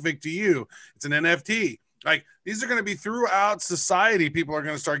specific to you. It's an NFT. Like, these are going to be throughout society. People are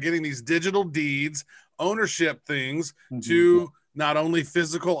going to start getting these digital deeds, ownership things to not only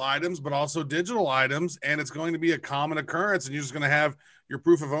physical items, but also digital items. And it's going to be a common occurrence. And you're just going to have your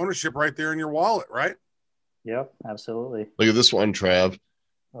proof of ownership right there in your wallet, right? Yep, absolutely. Look at this one, Trav.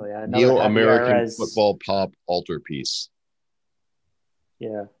 Oh, yeah. Neo-American football pop altarpiece.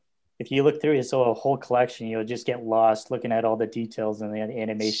 Yeah. If you look through his whole collection, you'll just get lost looking at all the details and the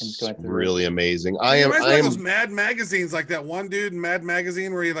animations going through. Really amazing. I am those Mad magazines, like that one dude in Mad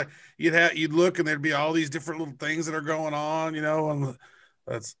magazine where you'd look and there'd be all these different little things that are going on, and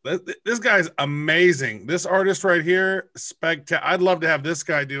this guy's amazing. This artist right here, spectacular. I'd love to have this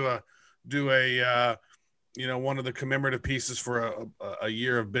guy do a one of the commemorative pieces for a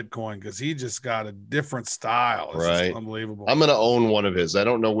year of Bitcoin, because he just got a different style. It's just unbelievable. I'm going to own one of his. I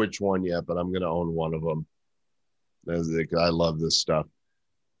don't know which one yet, but I'm going to own one of them. I love this stuff.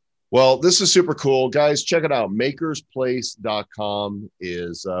 Well, this is super cool. Guys, check it out. Makersplace.com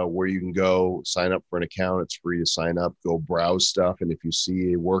is where you can go sign up for an account. It's free to sign up. Go browse stuff. And if you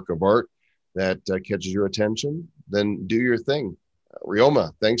see a work of art that catches your attention, then do your thing.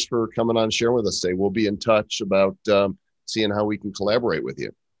 Ryoma, thanks for coming on, sharing with us today. We'll be in touch about seeing how we can collaborate with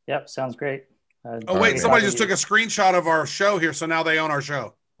you. Yep, sounds great. Somebody just took a screenshot of our show here, so now they own our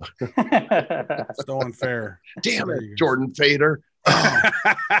show. So unfair. Damn it, Jordan Fader. Oh,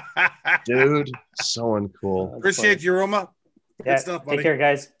 dude, so uncool. Appreciate you, Roma. Yeah, good stuff, buddy. Take care,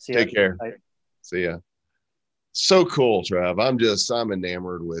 guys. See ya. Take care. Bye. See ya. So cool, Trav. I'm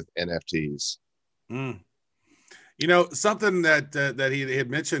enamored with NFTs. Something that he had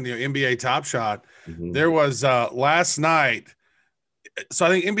mentioned, NBA Top Shot. There was last night. So I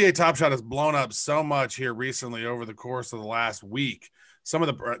think NBA Top Shot has blown up so much here recently over the course of the last week. Some of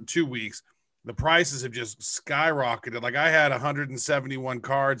the 2 weeks, the prices have just skyrocketed. Like, I had 171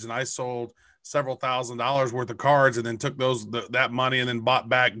 cards and I sold several $1,000s worth of cards, and then took that money and then bought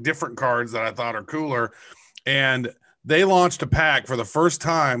back different cards that I thought are cooler. And they launched a pack for the first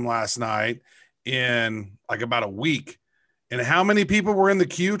time last night in like about a week, And how many people were in the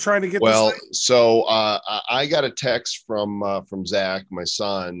queue trying to get Well, this thing? so I got a text from Zach, my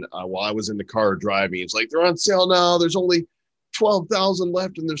son, while I was in the car driving. He's like, they're on sale now. There's only 12,000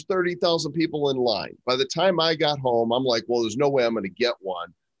 left and there's 30,000 people in line. By the time I got home, I'm like, well, there's no way I'm going to get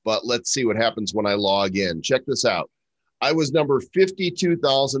one, but let's see what happens when I log in. Check this out. I was number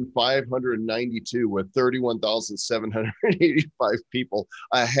 52,592 with 31,785 people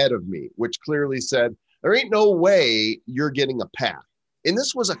ahead of me, which clearly said, there ain't no way you're getting a pack. And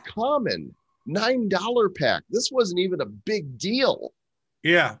this was a common $9 pack. This wasn't even a big deal.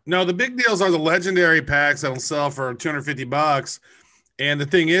 Yeah, no, the big deals are the legendary packs that'll sell for $250. And the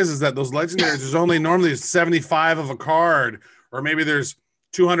thing is that those legendaries, there's only normally 75 of a card, or maybe there's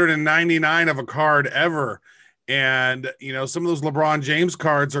 299 of a card ever. And, you know, some of those LeBron James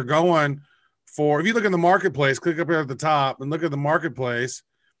cards are going for, if you look in the marketplace, click up here at the top and look at the marketplace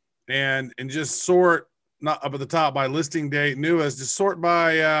and just sort, not up at the top by listing date, newest, just sort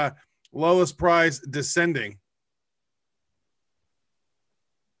by lowest price descending.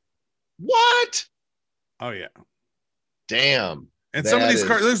 What? Oh, yeah. Damn. And some of these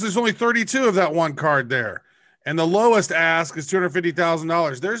cards, there's only 32 of that one card there. And the lowest ask is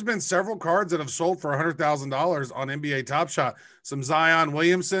 $250,000. There's been several cards that have sold for $100,000 on NBA Top Shot. Some Zion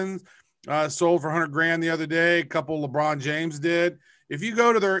Williamson sold for $100,000 the other day. A couple LeBron James did. If you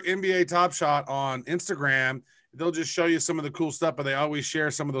go to their NBA Top Shot on Instagram, they'll just show you some of the cool stuff, but they always share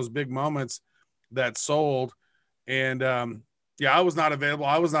some of those big moments that sold. And yeah, I was not available.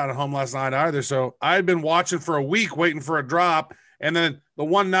 I was not at home last night either. So I had been watching for a week, waiting for a drop. And then the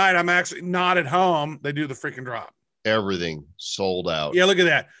one night I'm actually not at home, they do the freaking drop. Everything sold out. Yeah, look at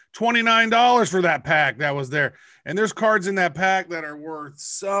that. $29 for that pack that was there. And there's cards in that pack that are worth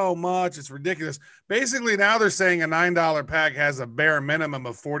so much. It's ridiculous. Basically, now they're saying a $9 pack has a bare minimum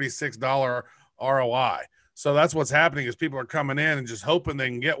of $46 ROI. So that's what's happening is people are coming in and just hoping they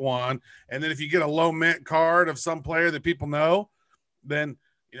can get one. And then if you get a low mint card of some player that people know, then,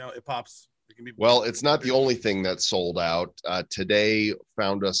 you know, it pops. Well, it's not the only thing that sold out. Today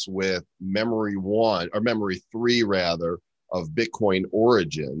found us with Memory 3 rather of Bitcoin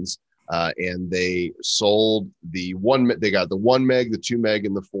Origins. And they sold they got the 1 meg, the 2 meg,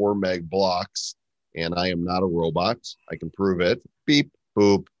 and the 4 meg blocks. And I am not a robot. I can prove it. Beep,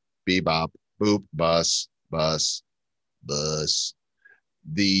 boop, bebop, boop, bus.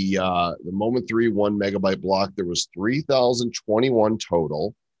 The Moment 3 1 megabyte block, there was 3,021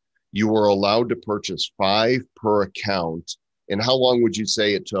 total. You were allowed to purchase 5 per account. And how long would you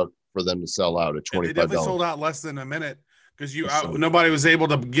say it took for them to sell out at $25? They definitely sold out less than a minute because nobody was able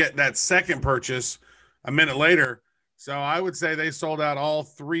to get that second purchase a minute later. So I would say they sold out all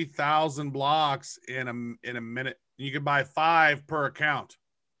 3,000 blocks in a minute. You could buy 5 per account.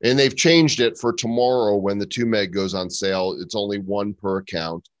 And they've changed it for tomorrow when the 2 meg goes on sale. It's only 1 per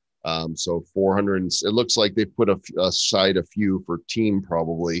account. So 400. It looks like they put aside a few for team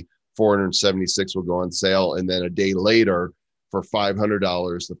probably. 476 will go on sale. And then a day later for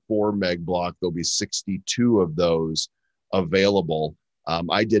 $500, the 4 meg block, there'll be 62 of those available.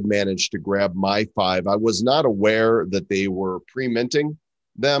 I did manage to grab my 5. I was not aware that they were pre-minting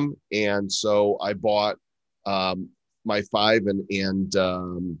them. And so I bought my 5 and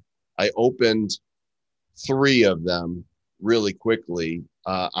I opened 3 of them really quickly.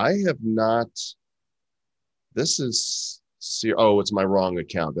 I have not, it's my wrong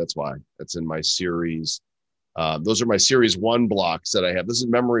account. That's why. That's in my series. Those are my series 1 blocks that I have. This is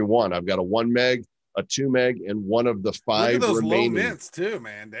Memory 1. I've got a 1 meg, a 2 meg, and one of the 5 Look at those remaining. low mints too,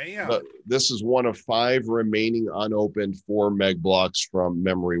 man. Damn. This is one of 5 remaining unopened 4 meg blocks from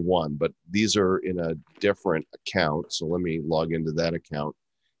Memory 1, but these are in a different account. So let me log into that account.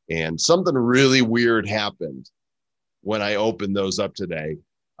 And something really weird happened when I opened those up today.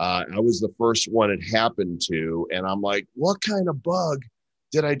 I was the first one it happened to, and I'm like, what kind of bug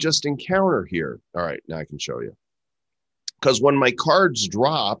did I just encounter here? All right, now I can show you. Because when my cards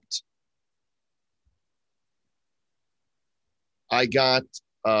dropped, I got,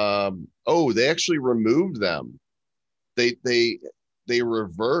 they actually removed them. They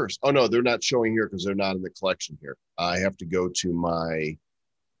reversed. Oh, no, they're not showing here because they're not in the collection here. I have to go to my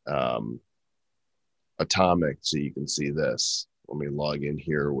Atomic so you can see this. Let me log in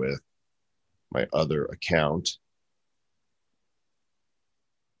here with my other account.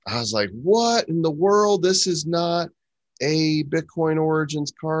 I was like, what in the world? This is not a Bitcoin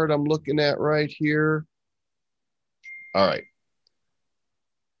Origins card I'm looking at right here. All right.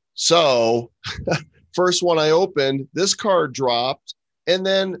 So first one I opened, this card dropped, and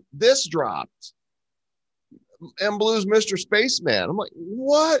then this dropped. M Blues Mr. Spaceman. I'm like,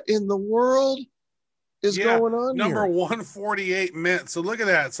 what in the world? is going on number here? 148 mint. So look at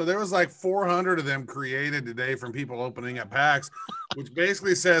that. So there was like 400 of them created today from people opening up packs, which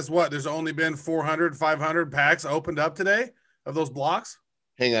basically says what? There's only been 400, 500 packs opened up today of those blocks.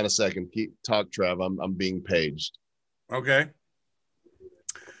 Hang on a second. Talk, Trev. I'm being paged. Okay.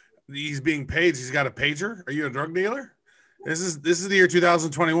 He's being paged. He's got a pager. Are you a drug dealer? This is the year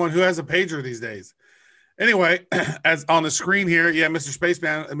 2021. Who has a pager these days? Anyway, as on the screen here, Mr.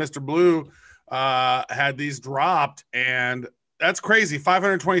 Spaceman and Mr. Blue had these dropped, and that's crazy.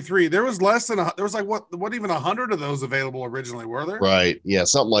 523. There was less than there was like what even 100 of those available originally, were there? Right. Yeah,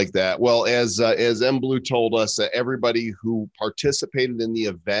 something like that. Well, as M Blue told us, everybody who participated in the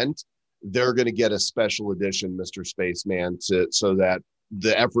event, they're going to get a special edition, Mr. Spaceman, so that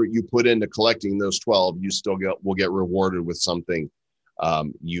the effort you put into collecting those 12, you still will get rewarded with something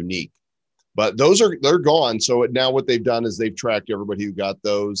unique. But they're gone. So now what they've done is they've tracked everybody who got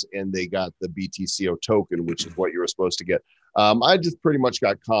those, and they got the BTCO token, which is what you were supposed to get. I just pretty much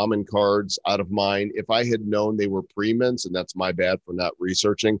got common cards out of mine. If I had known they were pre-mints, and that's my bad for not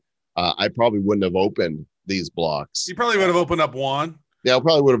researching, I probably wouldn't have opened these blocks. You probably would have opened up one. Yeah, I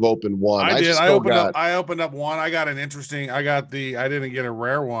probably would have opened one. I did. I opened up one. I didn't get a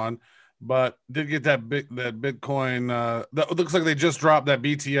rare one, but did get that Bitcoin. That looks like they just dropped that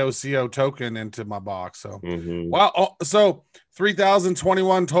BTOCO token into my box. So wow. Oh, so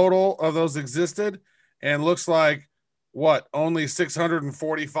 3,021 total of those existed, and looks like only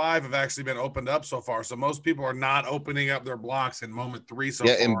 645 have actually been opened up so far. So most people are not opening up their blocks in moment 3 so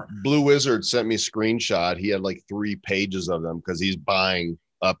far. And Blue Wizard sent me a screenshot. He had like 3 pages of them because he's buying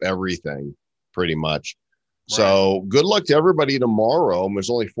up everything pretty much. Right. So good luck to everybody tomorrow. There's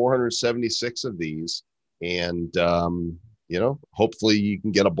only 476 of these, and hopefully you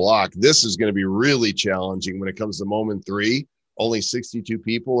can get a block. This is going to be really challenging when it comes to moment 3. Only 62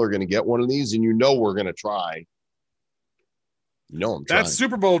 people are going to get one of these, and we're going to try. I'm trying. That's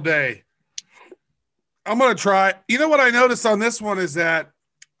Super Bowl day. I'm going to try. You know what I noticed on this one is that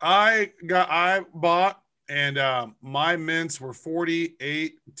I bought, and my mints were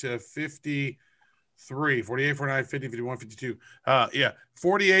 48 to 53, 48, 49, 50, 51, 52.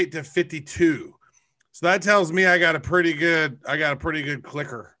 48 to 52. So that tells me I got a pretty good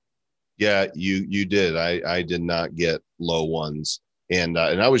clicker. Yeah, you did. I did not get low ones, and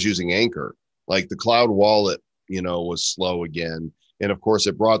I was using Anchor. Like the cloud wallet, was slow again. And of course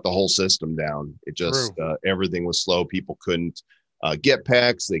it brought the whole system down. It just, everything was slow. People couldn't get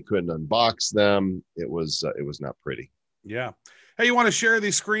packs. They couldn't unbox them. It was not pretty. Yeah. Hey, you want to share the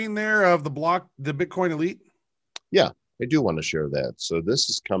screen there of the Bitcoin Elite? Yeah, I do want to share that. So this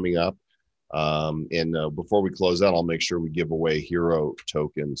is coming up. And before we close out, I'll make sure we give away hero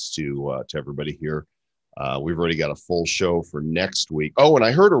tokens to everybody here. We've already got a full show for next week. Oh, and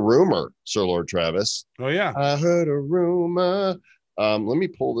I heard a rumor, Sir Lord Travis. Oh, yeah. I heard a rumor. Let me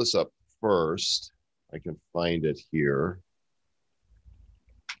pull this up first. I can find it here.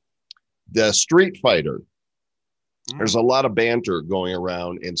 The Street Fighter. There's a lot of banter going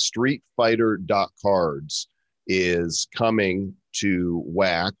around, and StreetFighter.cards is coming to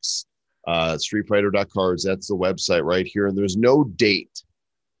Wax. StreetFighter.cards, that's the website right here. And there's no date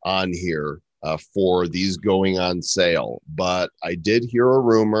on here for these going on sale, but I did hear a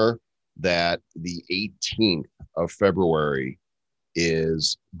rumor that the 18th of February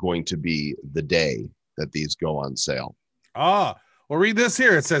is going to be the day that these go on sale. Well, read this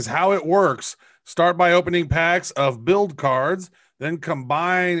here. It says how it works. Start by opening packs of build cards, then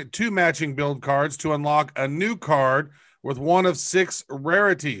combine 2 matching build cards to unlock a new card with one of 6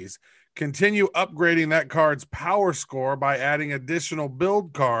 rarities. Continue upgrading that card's power score by adding additional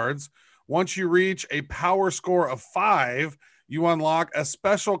build cards. Once you reach a power score of 5, you unlock a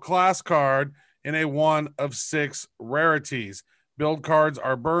special class card in a one of 6 rarities. Build cards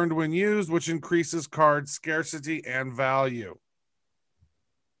are burned when used, which increases card scarcity and value.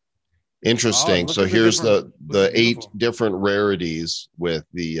 Interesting. So here's the 8 different rarities, with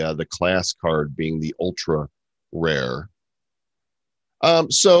the class card being the ultra rare.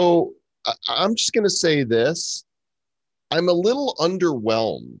 So I'm just going to say this. I'm a little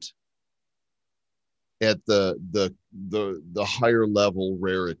underwhelmed at the higher level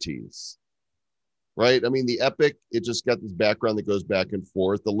rarities, right? I mean, the epic, it just got this background that goes back and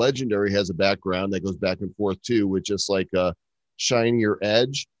forth. The legendary has a background that goes back and forth too, with just like a shinier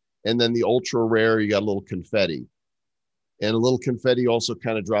edge. And then the ultra rare, you got a little confetti, and a little confetti also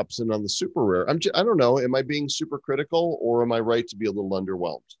kind of drops in on the super rare. I don't know. Am I being super critical, or am I right to be a little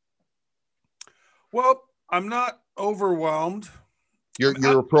underwhelmed? Well, I'm not overwhelmed.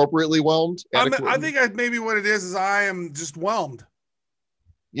 You're appropriately whelmed. I think maybe what it is I am just whelmed.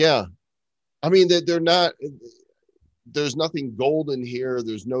 Yeah. I mean, they're not. There's nothing golden here.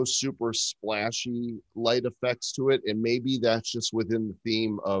 There's no super splashy light effects to it, and maybe that's just within the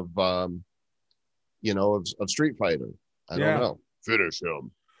theme of, of Street Fighter. I don't know. Finish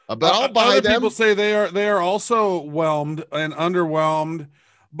him. But I'll buy other them. People say they are also whelmed and underwhelmed.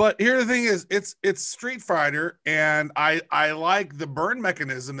 But here the thing is, it's Street Fighter, and I like the burn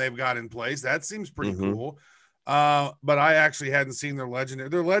mechanism they've got in place. That seems pretty cool. But I actually hadn't seen their legendary.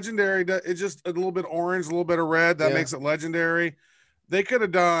 Their legendary, it's just a little bit orange, a little bit of red. That makes it legendary. They could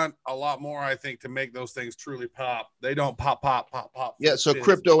have done a lot more, I think, to make those things truly pop. They don't pop. Yeah. So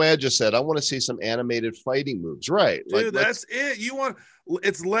Crypto Ed just said, I want to see some animated fighting moves. Right. Dude, that's it.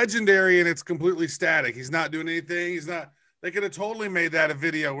 It's legendary and it's completely static. He's not doing anything. They could have totally made that a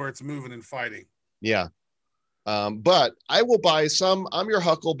video where it's moving and fighting. Yeah. But I will buy some. I'm your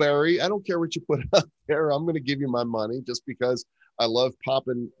Huckleberry. I don't care what you put out there. I'm going to give you my money just because I love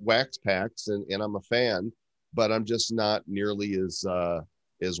popping wax packs and I'm a fan, but I'm just not nearly as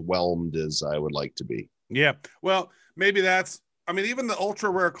whelmed as I would like to be. Yeah. Well, maybe even the ultra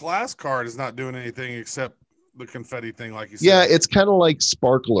rare class card is not doing anything except the confetti thing, like you said. Yeah, it's kind of like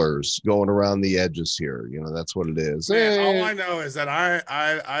sparklers going around the edges here. That's what it is. Man, all I know is that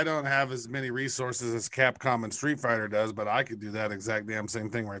I don't have as many resources as Capcom and Street Fighter does, but I could do that exact damn same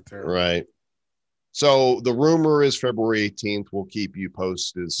thing right there. Right. So the rumor is February 18th. We'll keep you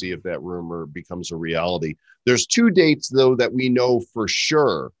posted to see if that rumor becomes a reality. There's 2 dates, though, that we know for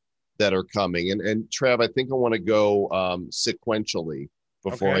sure that are coming. And Trav, I think I want to go sequentially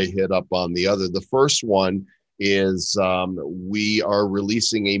before I hit up on the other. The first one is we are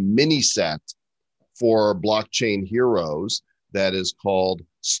releasing a mini set for Blockchain Heroes that is called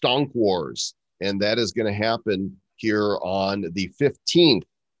Stonk Wars. And that is going to happen here on the 15th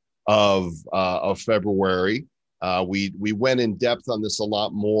of February. We went in depth on this a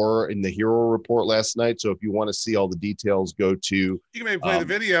lot more in the Hero Report last night. So if you want to see all the details, go to. You can maybe play the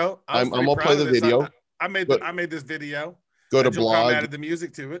video. I'm gonna play the video. I made this video. Go to blog. Added the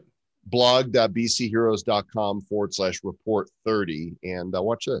music to it. blog.bcheroes.com/report30 and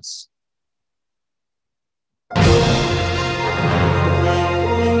watch this.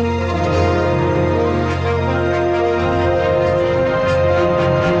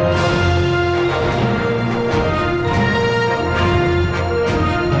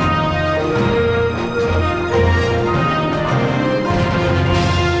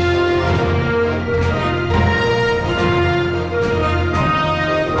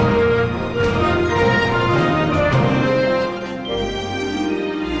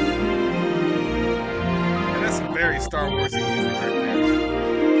 Star Wars music right there.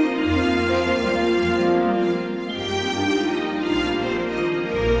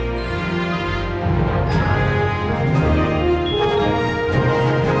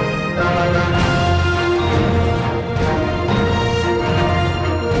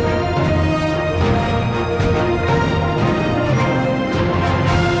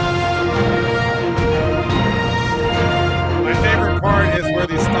 My favorite part is where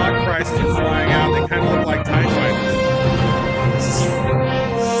these stock prices are flying out. They kind of look like TIE fighters.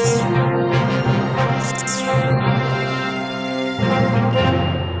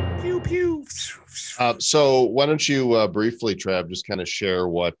 Pew pew. So why don't you briefly, Trav, just kind of share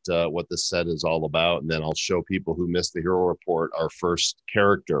what this set is all about, and then I'll show people who missed the Hero Report our first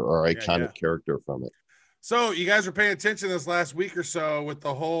character, our iconic character from it. So you guys were paying attention this last week or so with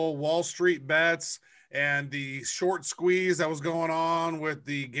the whole Wall Street bets and the short squeeze that was going on with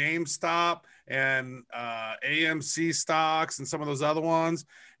the GameStop and AMC stocks and some of those other ones,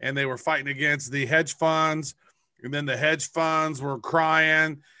 and they were fighting against the hedge funds, and then the hedge funds were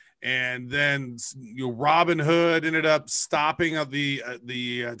crying, and then Robinhood ended up stopping of the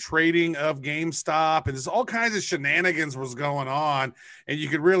trading of GameStop, and there's all kinds of shenanigans was going on, and you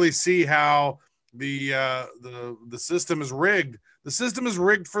could really see how the system is rigged. The system is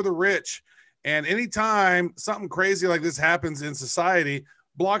rigged for the rich. And anytime something crazy like this happens in society,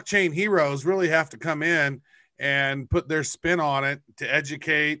 blockchain heroes really have to come in and put their spin on it to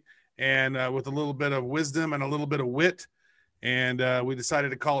educate and with a little bit of wisdom and a little bit of wit. And we decided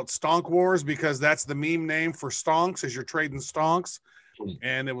to call it Stonk Wars because that's the meme name for stonks as you're trading stonks.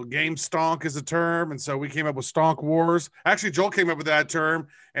 And it was game stonk is a term. And so we came up with Stonk Wars. Actually, Joel came up with that term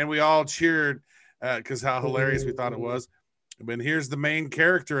and we all cheered because how hilarious we thought it was. But here's the main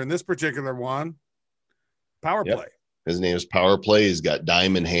character in this particular one, Power Play. His name is Power Play. He's got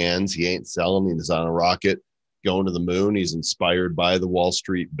diamond hands. He ain't selling. He's on a rocket going to the moon. He's inspired by the Wall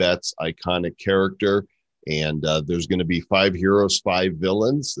Street Bets iconic character. And there's going to be 5 heroes, 5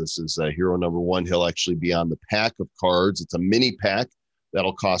 villains. This is hero number 1. He'll actually be on the pack of cards. It's a mini pack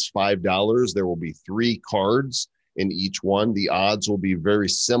That'll cost $5. There will be 3 cards in each one. The odds will be very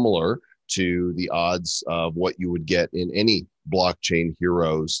similar to the odds of what you would get in any Blockchain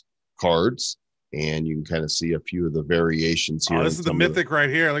Heroes cards. And you can kind of see a few of the variations here. Oh, this is the mythic right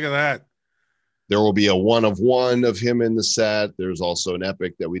here. Look at that. There will be a 1-of-1 of him in the set. There's also an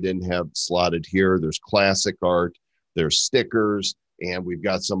epic that we didn't have slotted here. There's classic art. There's stickers. And we've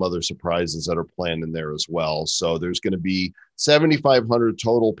got some other surprises that are planned in there as well. So there's going to be 7,500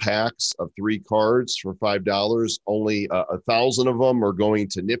 total packs of 3 cards for $5. Only 1,000 of them are going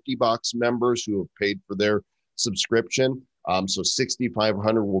to Nifty Box members who have paid for their subscription. So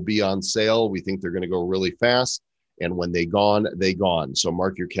 6,500 will be on sale. We think they're going to go really fast. And when they gone, they gone. So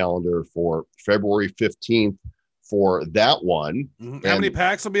mark your calendar for February 15th for that one. Mm-hmm. How many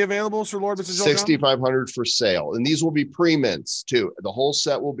packs will be available, Sir Lord? 6,500 for sale. And these will be pre-mints too. The whole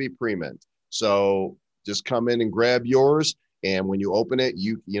set will be pre-mint. So just come in and grab yours. And when you open it,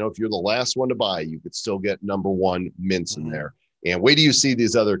 you know, if you're the last one to buy, you could still get #1 mints in there. And wait till you see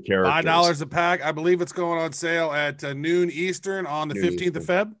these other characters. $5 a pack. I believe it's going on sale at noon Eastern on the 15th of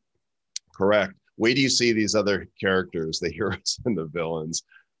Feb. Correct. Wait till you see these other characters, the heroes and the villains.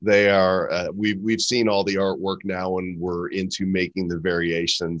 They are, we've seen all the artwork now, and we're into making the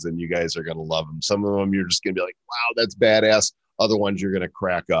variations, and you guys are going to love them. Some of them you're just going to be like, wow, that's badass. Other ones you're going to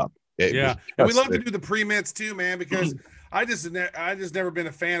crack up. And we love to do the pre-mints too, man, because I just never been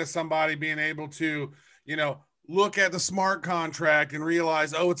a fan of somebody being able to, you know, look at the smart contract and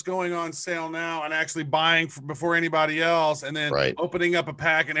realize, oh, it's going on sale now, and actually buying before anybody else, and then opening up a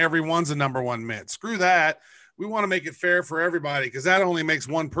pack and everyone's a #1 mint. Screw that. We want to make it fair for everybody, because that only makes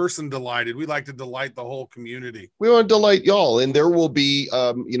one person delighted. We like to delight the whole community. We want to delight y'all, and there will be,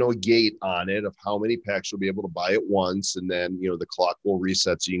 you know, a gate on it of how many packs you'll be able to buy at once, and then, you know, the clock will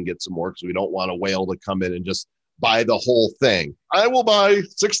reset so you can get some more, because we don't want a whale to come in and just buy the whole thing. I will buy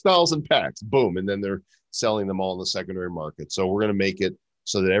 6,000 packs, boom, and then they're selling them all in the secondary market. So we're going to make it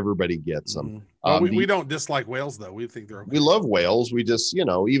so that everybody gets them. Well, we don't dislike whales, though. We think they're okay. We love whales. We just, you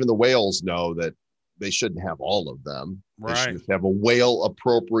know, even the whales know that they shouldn't have all of them. They should have a whale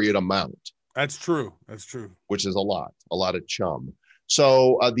appropriate amount. That's true. That's true. Which is a lot of chum.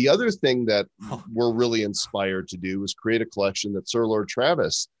 So the other thing that we're really inspired to do is create a collection that Sir Lord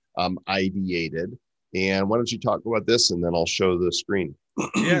Travis ideated. And why don't you talk about this, and then I'll show the screen.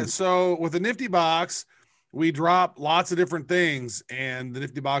 Yeah. So with the Nifty Box, we drop lots of different things, and the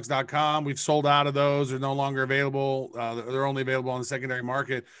niftybox.com, we've sold out of those. They're no longer available. They're only available on the secondary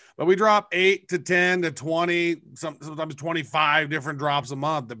market, but we drop 8 to 10 to 20, sometimes 25 different drops a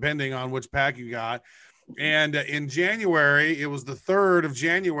month, depending on which pack you got. And in January, it was the 3rd of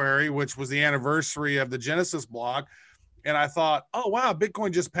January, which was the anniversary of the Genesis block. And I thought, oh, wow,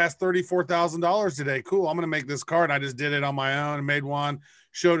 Bitcoin just passed $34,000 today. Cool. I'm going to make this card. And I just did it on my own and made one,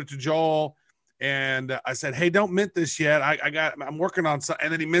 showed it to Joel. And I said, hey, don't mint this yet. I'm working on something.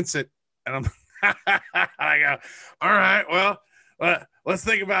 And then he mints it. And I go, all right, well, let's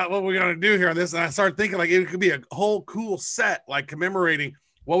think about what we're going to do here on this. And I started thinking like it could be a whole cool set, like commemorating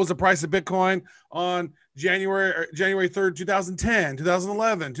what was the price of Bitcoin on January 3rd, 2010,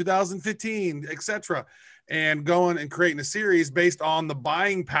 2011, 2015, etc. And going and creating a series based on the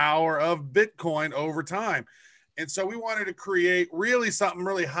buying power of Bitcoin over time. And so we wanted to create really something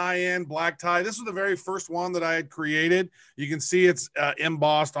really high-end black tie. This was the very first one that I had created. You can see it's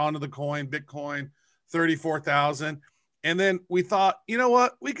embossed onto the coin, Bitcoin 34,000. And then we thought, you know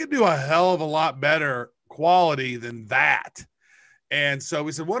what? We could do a hell of a lot better quality than that. And so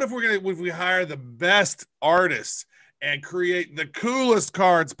we said, what if we hire the best artists and create the coolest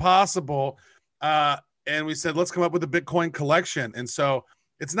cards possible? And we said, let's come up with a Bitcoin collection. And so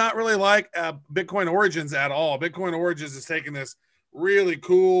it's not really like Bitcoin Origins at all. Bitcoin Origins is taking this really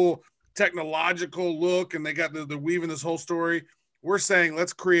cool technological look, and they got the weaving this whole story. We're saying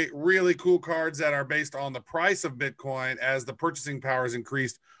let's create really cool cards that are based on the price of Bitcoin as the purchasing power has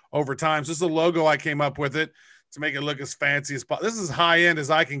increased over time. So this is a logo I came up with it to make it look as fancy as possible. This is as high end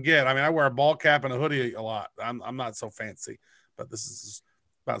as I can get. I mean, I wear a ball cap and a hoodie a lot. I'm not so fancy, but this is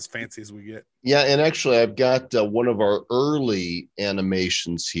about as fancy as we get. Yeah, and actually I've got one of our early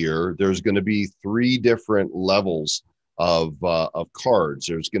animations here. There's going to be 3 different levels of cards.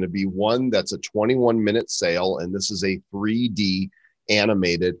 There's going to be one that's a 21-minute sale, and this is a 3D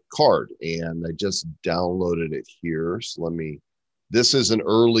animated card. And I just downloaded it here. So this is an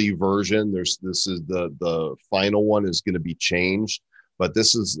early version. This is the final one is going to be changed, but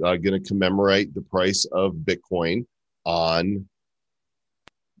this is going to commemorate the price of Bitcoin on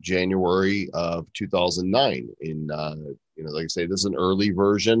January of 2009. Like I say, this is an early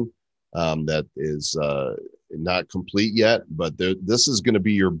version that is not complete yet, but this is going to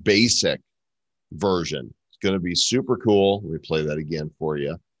be your basic version. It's going to be super cool. Let me play that again for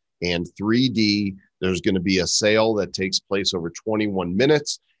you. And 3D, there's going to be a sale that takes place over 21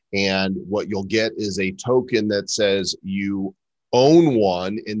 minutes. And what you'll get is a token that says you own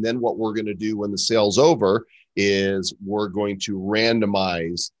one. And then what we're going to do when the sale's over is we're going to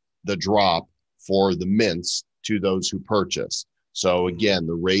randomize the drop for the mints to those who purchase. So again,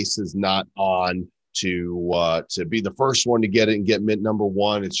 the race is not on to be the first one to get it and get mint number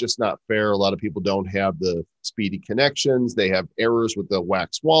one. It's just not fair. A lot of people don't have the speedy connections. They have errors with the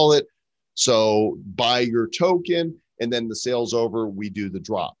Wax wallet. So buy your token, and then the sale's over, we do the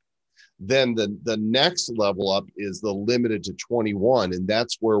drop. Then the next level up is the limited to 21. And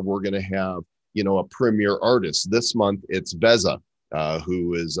that's where we're going to have, a premier artist. This month, it's Veza,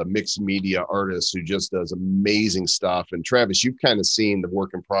 who is a mixed media artist who just does amazing stuff. And Travis, you've kind of seen the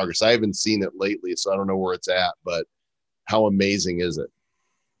work in progress. I haven't seen it lately, so I don't know where it's at, but how amazing is it?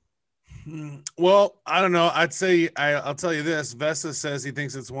 Well, I don't know. I'd say I'll tell you this. Vesa says he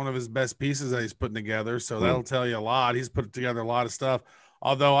thinks it's one of his best pieces that he's putting together. So that'll tell you a lot. He's put together a lot of stuff.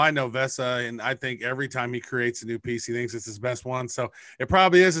 Although I know Vesa, and I think every time he creates a new piece, he thinks it's his best one. So it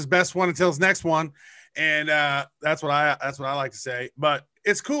probably is his best one until his next one. And that's what I like to say. But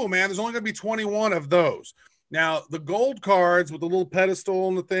it's cool, man. There's only going to be 21 of those. Now, the gold cards with the little pedestal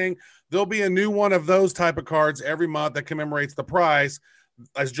and the thing, there'll be a new one of those type of cards every month that commemorates the prize.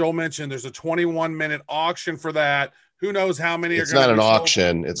 As Joel mentioned, there's a 21-minute auction for that. Who knows how many it's are going to be It's not an sold.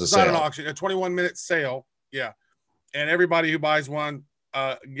 auction. It's not sale. An auction, a 21-minute sale. Yeah. And everybody who buys one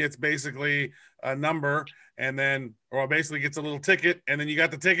gets basically a number, and then, or basically gets a little ticket, and then you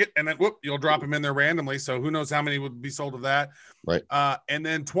got the ticket, and then whoop, you'll drop them in there randomly. So who knows how many would be sold of that. Right. And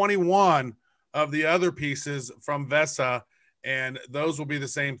then 21 of the other pieces from Vesa, and those will be the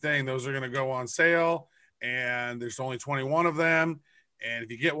same thing. Those are going to go on sale, and there's only 21 of them. And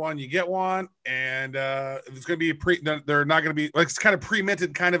if you get one, you get one. And it's going to be they're not going to be like, it's kind of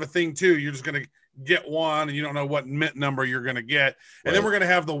pre-minted kind of a thing too. You're just going to get one, and you don't know what mint number you're going to get. And then we're going to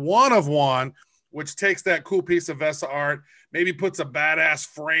have the one of one, which takes that cool piece of Vesa art, maybe puts a badass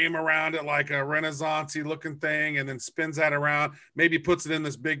frame around it, like a Renaissance-y looking thing, and then spins that around, maybe puts it in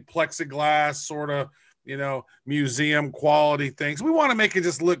this big plexiglass sort of, museum quality things. We want to make it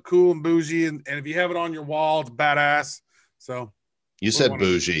just look cool and bougie. And if you have it on your wall, it's badass. So you said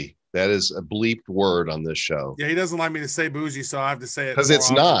bougie. That is a bleeped word on this show. Yeah, he doesn't like me to say bougie, so I have to say it. Because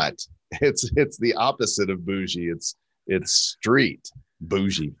it's not. It's the opposite of bougie. It's street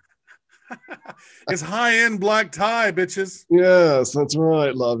bougie. It's high-end black tie, bitches. Yes, that's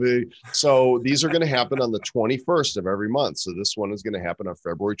right, lovey. So these are going to happen on the 21st of every month. So this one is going to happen on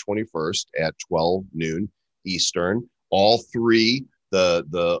February 21st at 12 noon Eastern. All three,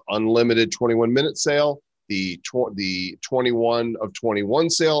 the unlimited 21-minute sale, the 21 of 21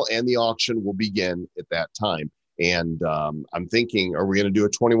 sale, and the auction will begin at that time. And I'm thinking, are we going to do a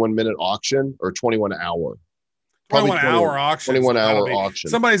 21-minute auction or 21-hour? 21-hour auction. 21-hour auction.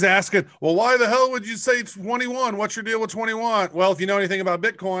 Somebody's asking, well, why the hell would you say 21? What's your deal with 21? Well, if you know anything about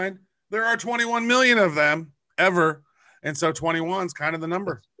Bitcoin, there are 21 million of them ever. And so 21 is kind of the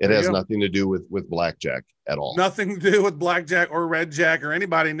number. It has nothing to do with blackjack at all. Nothing to do with blackjack or red jack or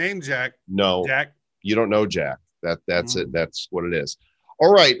anybody named Jack. No, Jack. You don't know Jack. That's it. That's what it is.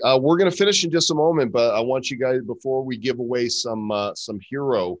 All right. We're going to finish in just a moment, but I want you guys, before we give away some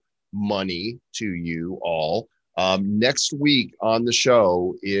hero money to you all, next week on the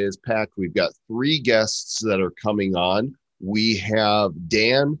show is packed. We've got 3 guests that are coming on. We have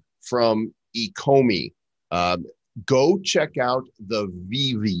Dan from Ecomi. Go check out the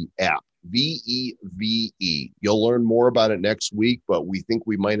Vivi app, VEVE. You'll learn more about it next week, but we think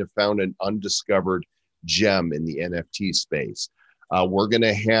we might have found an undiscovered gem in the NFT space. We're going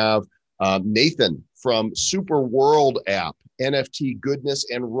to have Nathan from Super World app, NFT Goodness,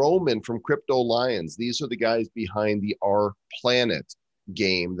 and Roman from Crypto Lions. These are the guys behind the Our Planet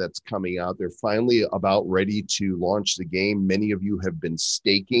game that's coming out. They're finally about ready to launch the game. Many of you have been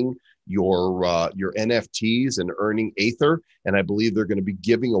staking your NFTs and earning Aether, and I believe they're going to be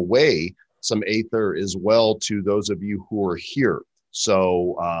giving away some Aether as well to those of you who are here.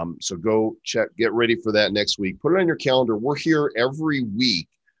 So go check, get ready for that next week. Put it on your calendar. We're here every week,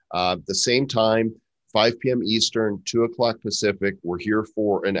 the same time, 5 p.m. Eastern, 2 o'clock Pacific. We're here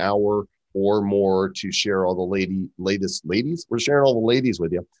for an hour or more to share all the latest ladies. We're sharing all the ladies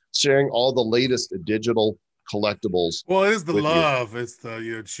with you, sharing all the latest digital collectibles. Well, it is the love. It's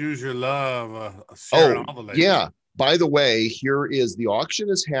the choose your love. Sharing all the ladies. Yeah. By the way, here is the auction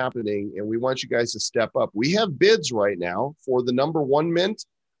is happening, and we want you guys to step up. We have bids right now for the number 1 mint.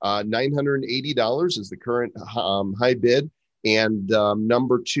 $980 is the current high bid. And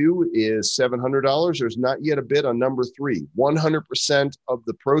number 2 is $700. There's not yet a bid on number 3. 100% of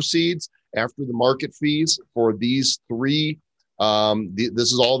the proceeds after the market fees for these 3.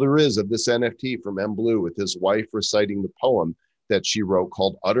 This is all there is of this NFT from M. Blue, with his wife reciting the poem that she wrote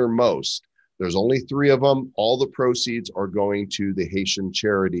called Uttermost. There's only 3 of them. All the proceeds are going to the Haitian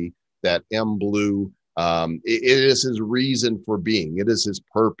charity that M. Blue, it is his reason for being. It is his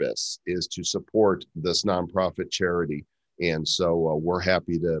purpose, is to support this nonprofit charity. And so we're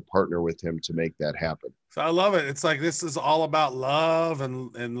happy to partner with him to make that happen. So I love it. It's like, this is all about love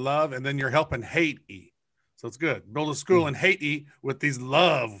and love. And then you're helping Haiti. So it's good. Build a school in Haiti with these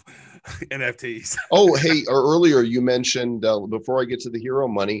love NFTs. Oh, hey, earlier you mentioned, before I get to the hero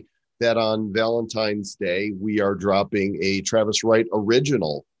money, that on Valentine's Day, we are dropping a Travis Wright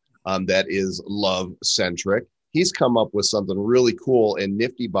original that is love centric. He's come up with something really cool, and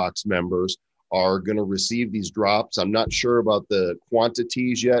Nifty Box members are going to receive these drops. I'm not sure about the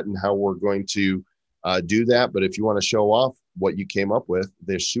quantities yet and how we're going to do that, but if you want to show off what you came up with,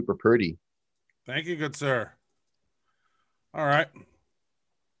 they're super pretty. Thank you, good sir. All right.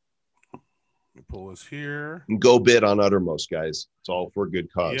 Let me pull this here. Go bid on Uttermost, guys. It's all for a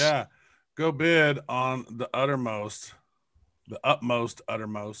good cause. Yeah. Go bid on the Uttermost. The utmost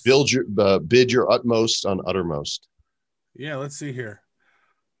Uttermost. Bid your utmost on Uttermost. Yeah, let's see here.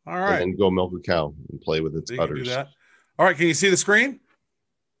 All right. And then go milk a cow and play with its udders. Do that. All right. Can you see the screen?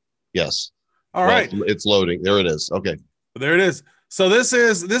 Yes. All right. It's loading. There it is. Okay. There it is. So this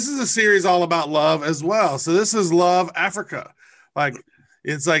is a series all about love as well. So this is Love Africa. Like,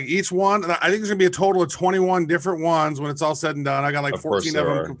 it's like each one, I think there's gonna be a total of 21 different ones when it's all said and done. I got like 14 of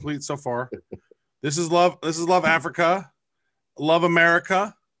them complete so far. This is Love Africa, Love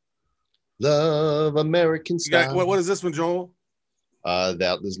America. Love American style. What is this one, Joel?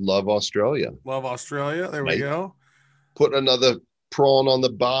 That is Love Australia. Love Australia. There we go. Put another prawn on the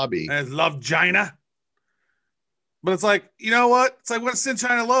bobby. And Love China. But it's like, you know what? It's like, what's in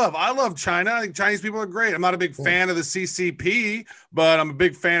China love? I love China. I think Chinese people are great. I'm not a big fan of the CCP, but I'm a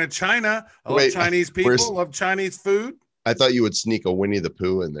big fan of China. I love Chinese people. Love Chinese food. I thought you would sneak a Winnie the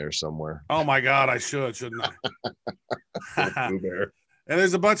Pooh in there somewhere. Oh my God, I shouldn't I? Pooh Bear. And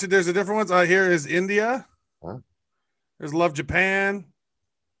there's a different ones. Here is India. Huh? There's Love Japan.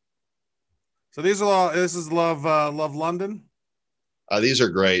 So this is Love London. These are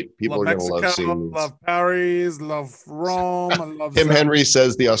great. People are going to love seeing these. Love Paris, love Rome. I love Tim Henry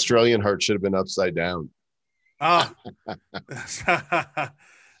says the Australian heart should have been upside down. Ah,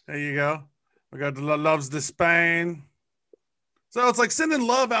 there you go. We got the loves the Spain. So it's like sending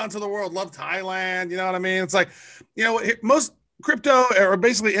love out into the world. Love Thailand. You know what I mean? It's like, you know, most crypto or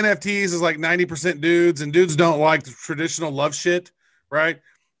basically NFTs is like 90% dudes, and dudes don't like the traditional love shit, right?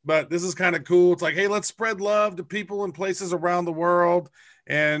 But this is kind of cool. It's like, hey, let's spread love to people in places around the world,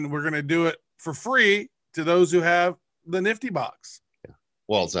 and we're going to do it for free to those who have the Nifty Box. Yeah.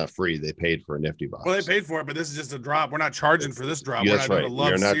 Well, it's not free. They paid for a Nifty Box. Well, they paid for it, but this is just a drop. We're not charging for this drop. Yeah, we're that's not right. doing a love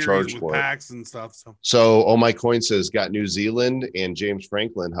You're not series charged with for packs and stuff. So, Oh My Coin says, got New Zealand and James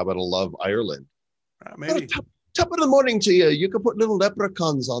Franklin. How about a Love Ireland? Maybe. Top of the morning to you. You can put little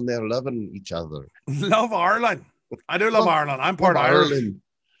leprechauns on there loving each other. Love Ireland. I do love Ireland. I'm part of Ireland.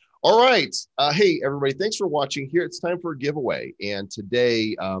 All right. Hey, everybody, thanks for watching here. It's time for a giveaway. And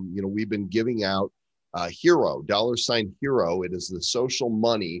today, we've been giving out Hero, $Hero. It is the social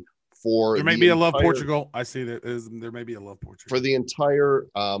money for there may be a Love Portugal. I see that there may be a Love Portugal. For the entire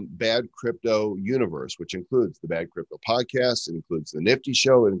Bad Crypto universe, which includes the Bad Crypto podcast, it includes the Nifty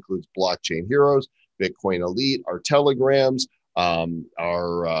Show, it includes Blockchain Heroes, Bitcoin Elite, our telegrams, our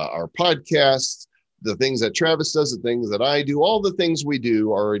podcasts, the things that Travis does, the things that I do, all the things we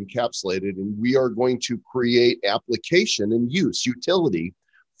do are encapsulated, and we are going to create application and utility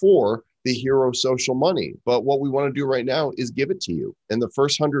for the Hero social money. But what we want to do right now is give it to you. And the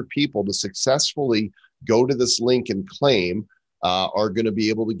first 100 people to successfully go to this link and claim are going to be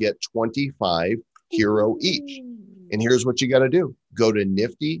able to get 25 Hero each. And here's what you got to do. Go to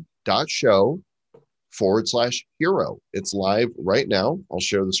nifty.show/hero. It's live right now. I'll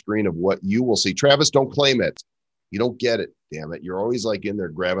share the screen of what you will see. Travis, don't claim it. You don't get it. Damn it. You're always like in there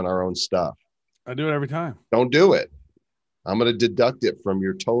grabbing our own stuff. I do it every time. Don't do it. I'm going to deduct it from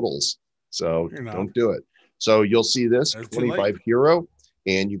your totals. So don't do it. So you'll see this 25 Hero,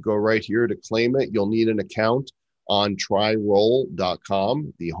 and you go right here to claim it. You'll need an account on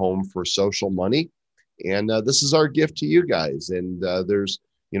tryroll.com, the home for social money. And this is our gift to you guys. And there's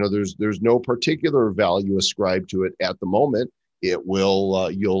no particular value ascribed to it at the moment. It will,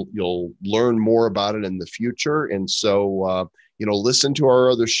 you'll learn more about it in the future. And so, listen to our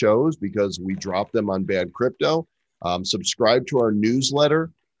other shows because we drop them on Bad Crypto. Subscribe to our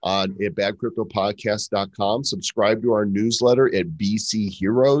newsletter at badcryptopodcast.com. Subscribe to our newsletter at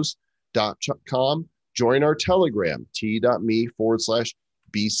bcheroes.com. Join our Telegram,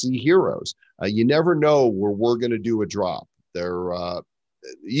 t.me/bcheroes. You never know where we're going to do a drop.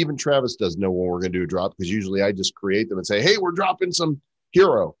 Even Travis doesn't know when we're going to do a drop because usually I just create them and say, hey, we're dropping some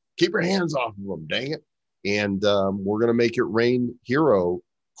hero. Keep your hands off of them, dang it. And we're going to make it rain hero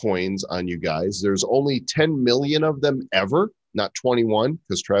coins on you guys. There's only 10 million of them ever, not 21,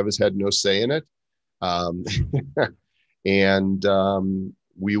 because Travis had no say in it. And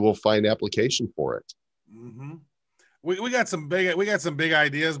we will find application for it. Mm-hmm. We got some big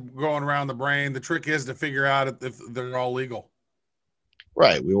ideas going around the brain. The trick is to figure out if they're all legal.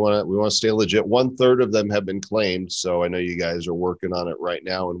 Right. We want to stay legit. 1/3 of them have been claimed. So I know you guys are working on it right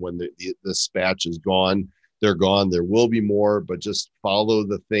now. And when the batch is gone, they're gone. There will be more, but just follow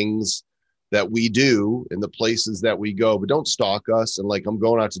the things that we do in the places that we go, but don't stalk us. And like, I'm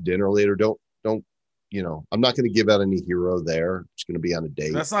going out to dinner later. Don't, I'm not going to give out any hero there. It's going to be on a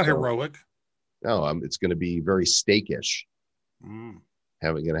date. That's not heroic. No, it's going to be very steakish. Going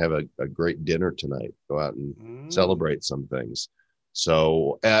to have a great dinner tonight. Go out and celebrate some things.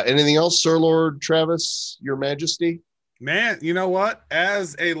 So anything else, Sir Lord Travis, Your Majesty? Man, you know what?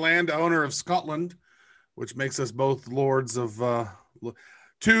 As a landowner of Scotland, which makes us both lords of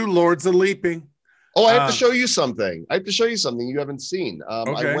two lords of leaping. Oh, I have to show you something. You haven't seen.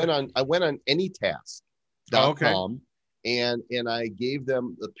 Okay. I went on anytask.com and I gave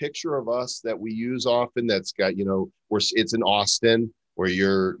them the picture of us that we use often. That's got, where it's in Austin where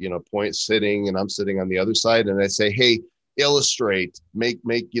you're, sitting and I'm sitting on the other side. And I say, hey, illustrate, make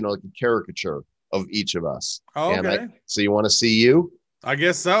like a caricature of each of us. Oh, okay. So you want to see you? I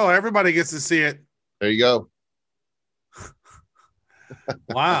guess so. Everybody gets to see it. There you go.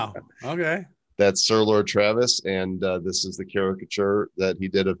 Wow. Okay. That's Sir Lord Travis, and this is the caricature that he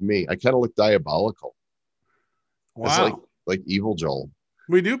did of me. I kind of look diabolical. Wow. It's like evil Joel.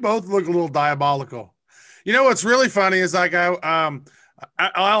 We do both look a little diabolical. You know what's really funny is like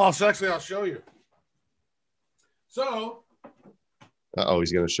I'll show you. So,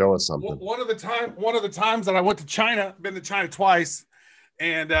 he's going to show us something. One of the times that I went to China, been to China twice,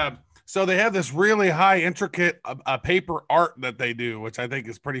 and so they have this really high, intricate paper art that they do, which I think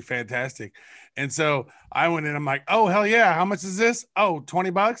is pretty fantastic. And so I went in, I'm like, oh, hell yeah. How much is this? Oh,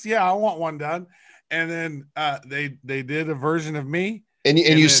 $20. Yeah, I want one done. And then they did a version of me. And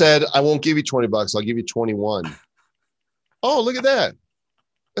you said, I won't give you $20. I'll give you 21. Oh, look at that.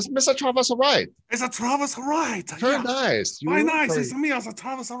 It's Mr. Travis Wright. It's a Travis Wright. Very nice. Very nice. It's me as a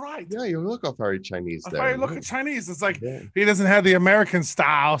Travis Wright. Yeah, you look very Chinese there. I look at Chinese. It's like he doesn't have the American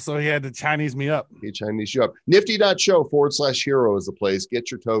style, so he had to Chinese me up. He Chinese you up. Nifty.show/hero is the place.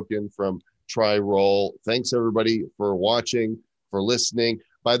 Get your token from Tri-Roll. Thanks, everybody, for watching, for listening.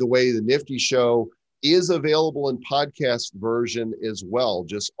 By the way, the Nifty Show is available in podcast version as well,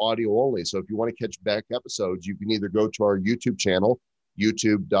 just audio only. So if you want to catch back episodes, you can either go to our YouTube channel,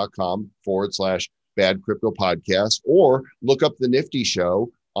 youtube.com/Bad Crypto Podcast, or look up the Nifty Show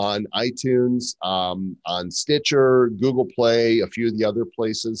on iTunes, on Stitcher, Google Play, a few of the other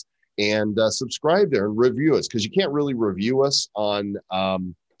places, and subscribe there and review us, because you can't really review us on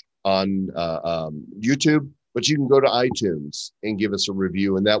YouTube, but you can go to iTunes and give us a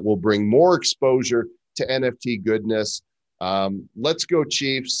review, and that will bring more exposure to NFT goodness. Let's go,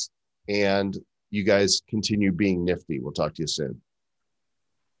 Chiefs, and you guys continue being nifty. We'll talk to you soon.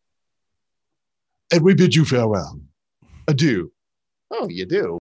 And we bid you farewell. Adieu. Oh, you do.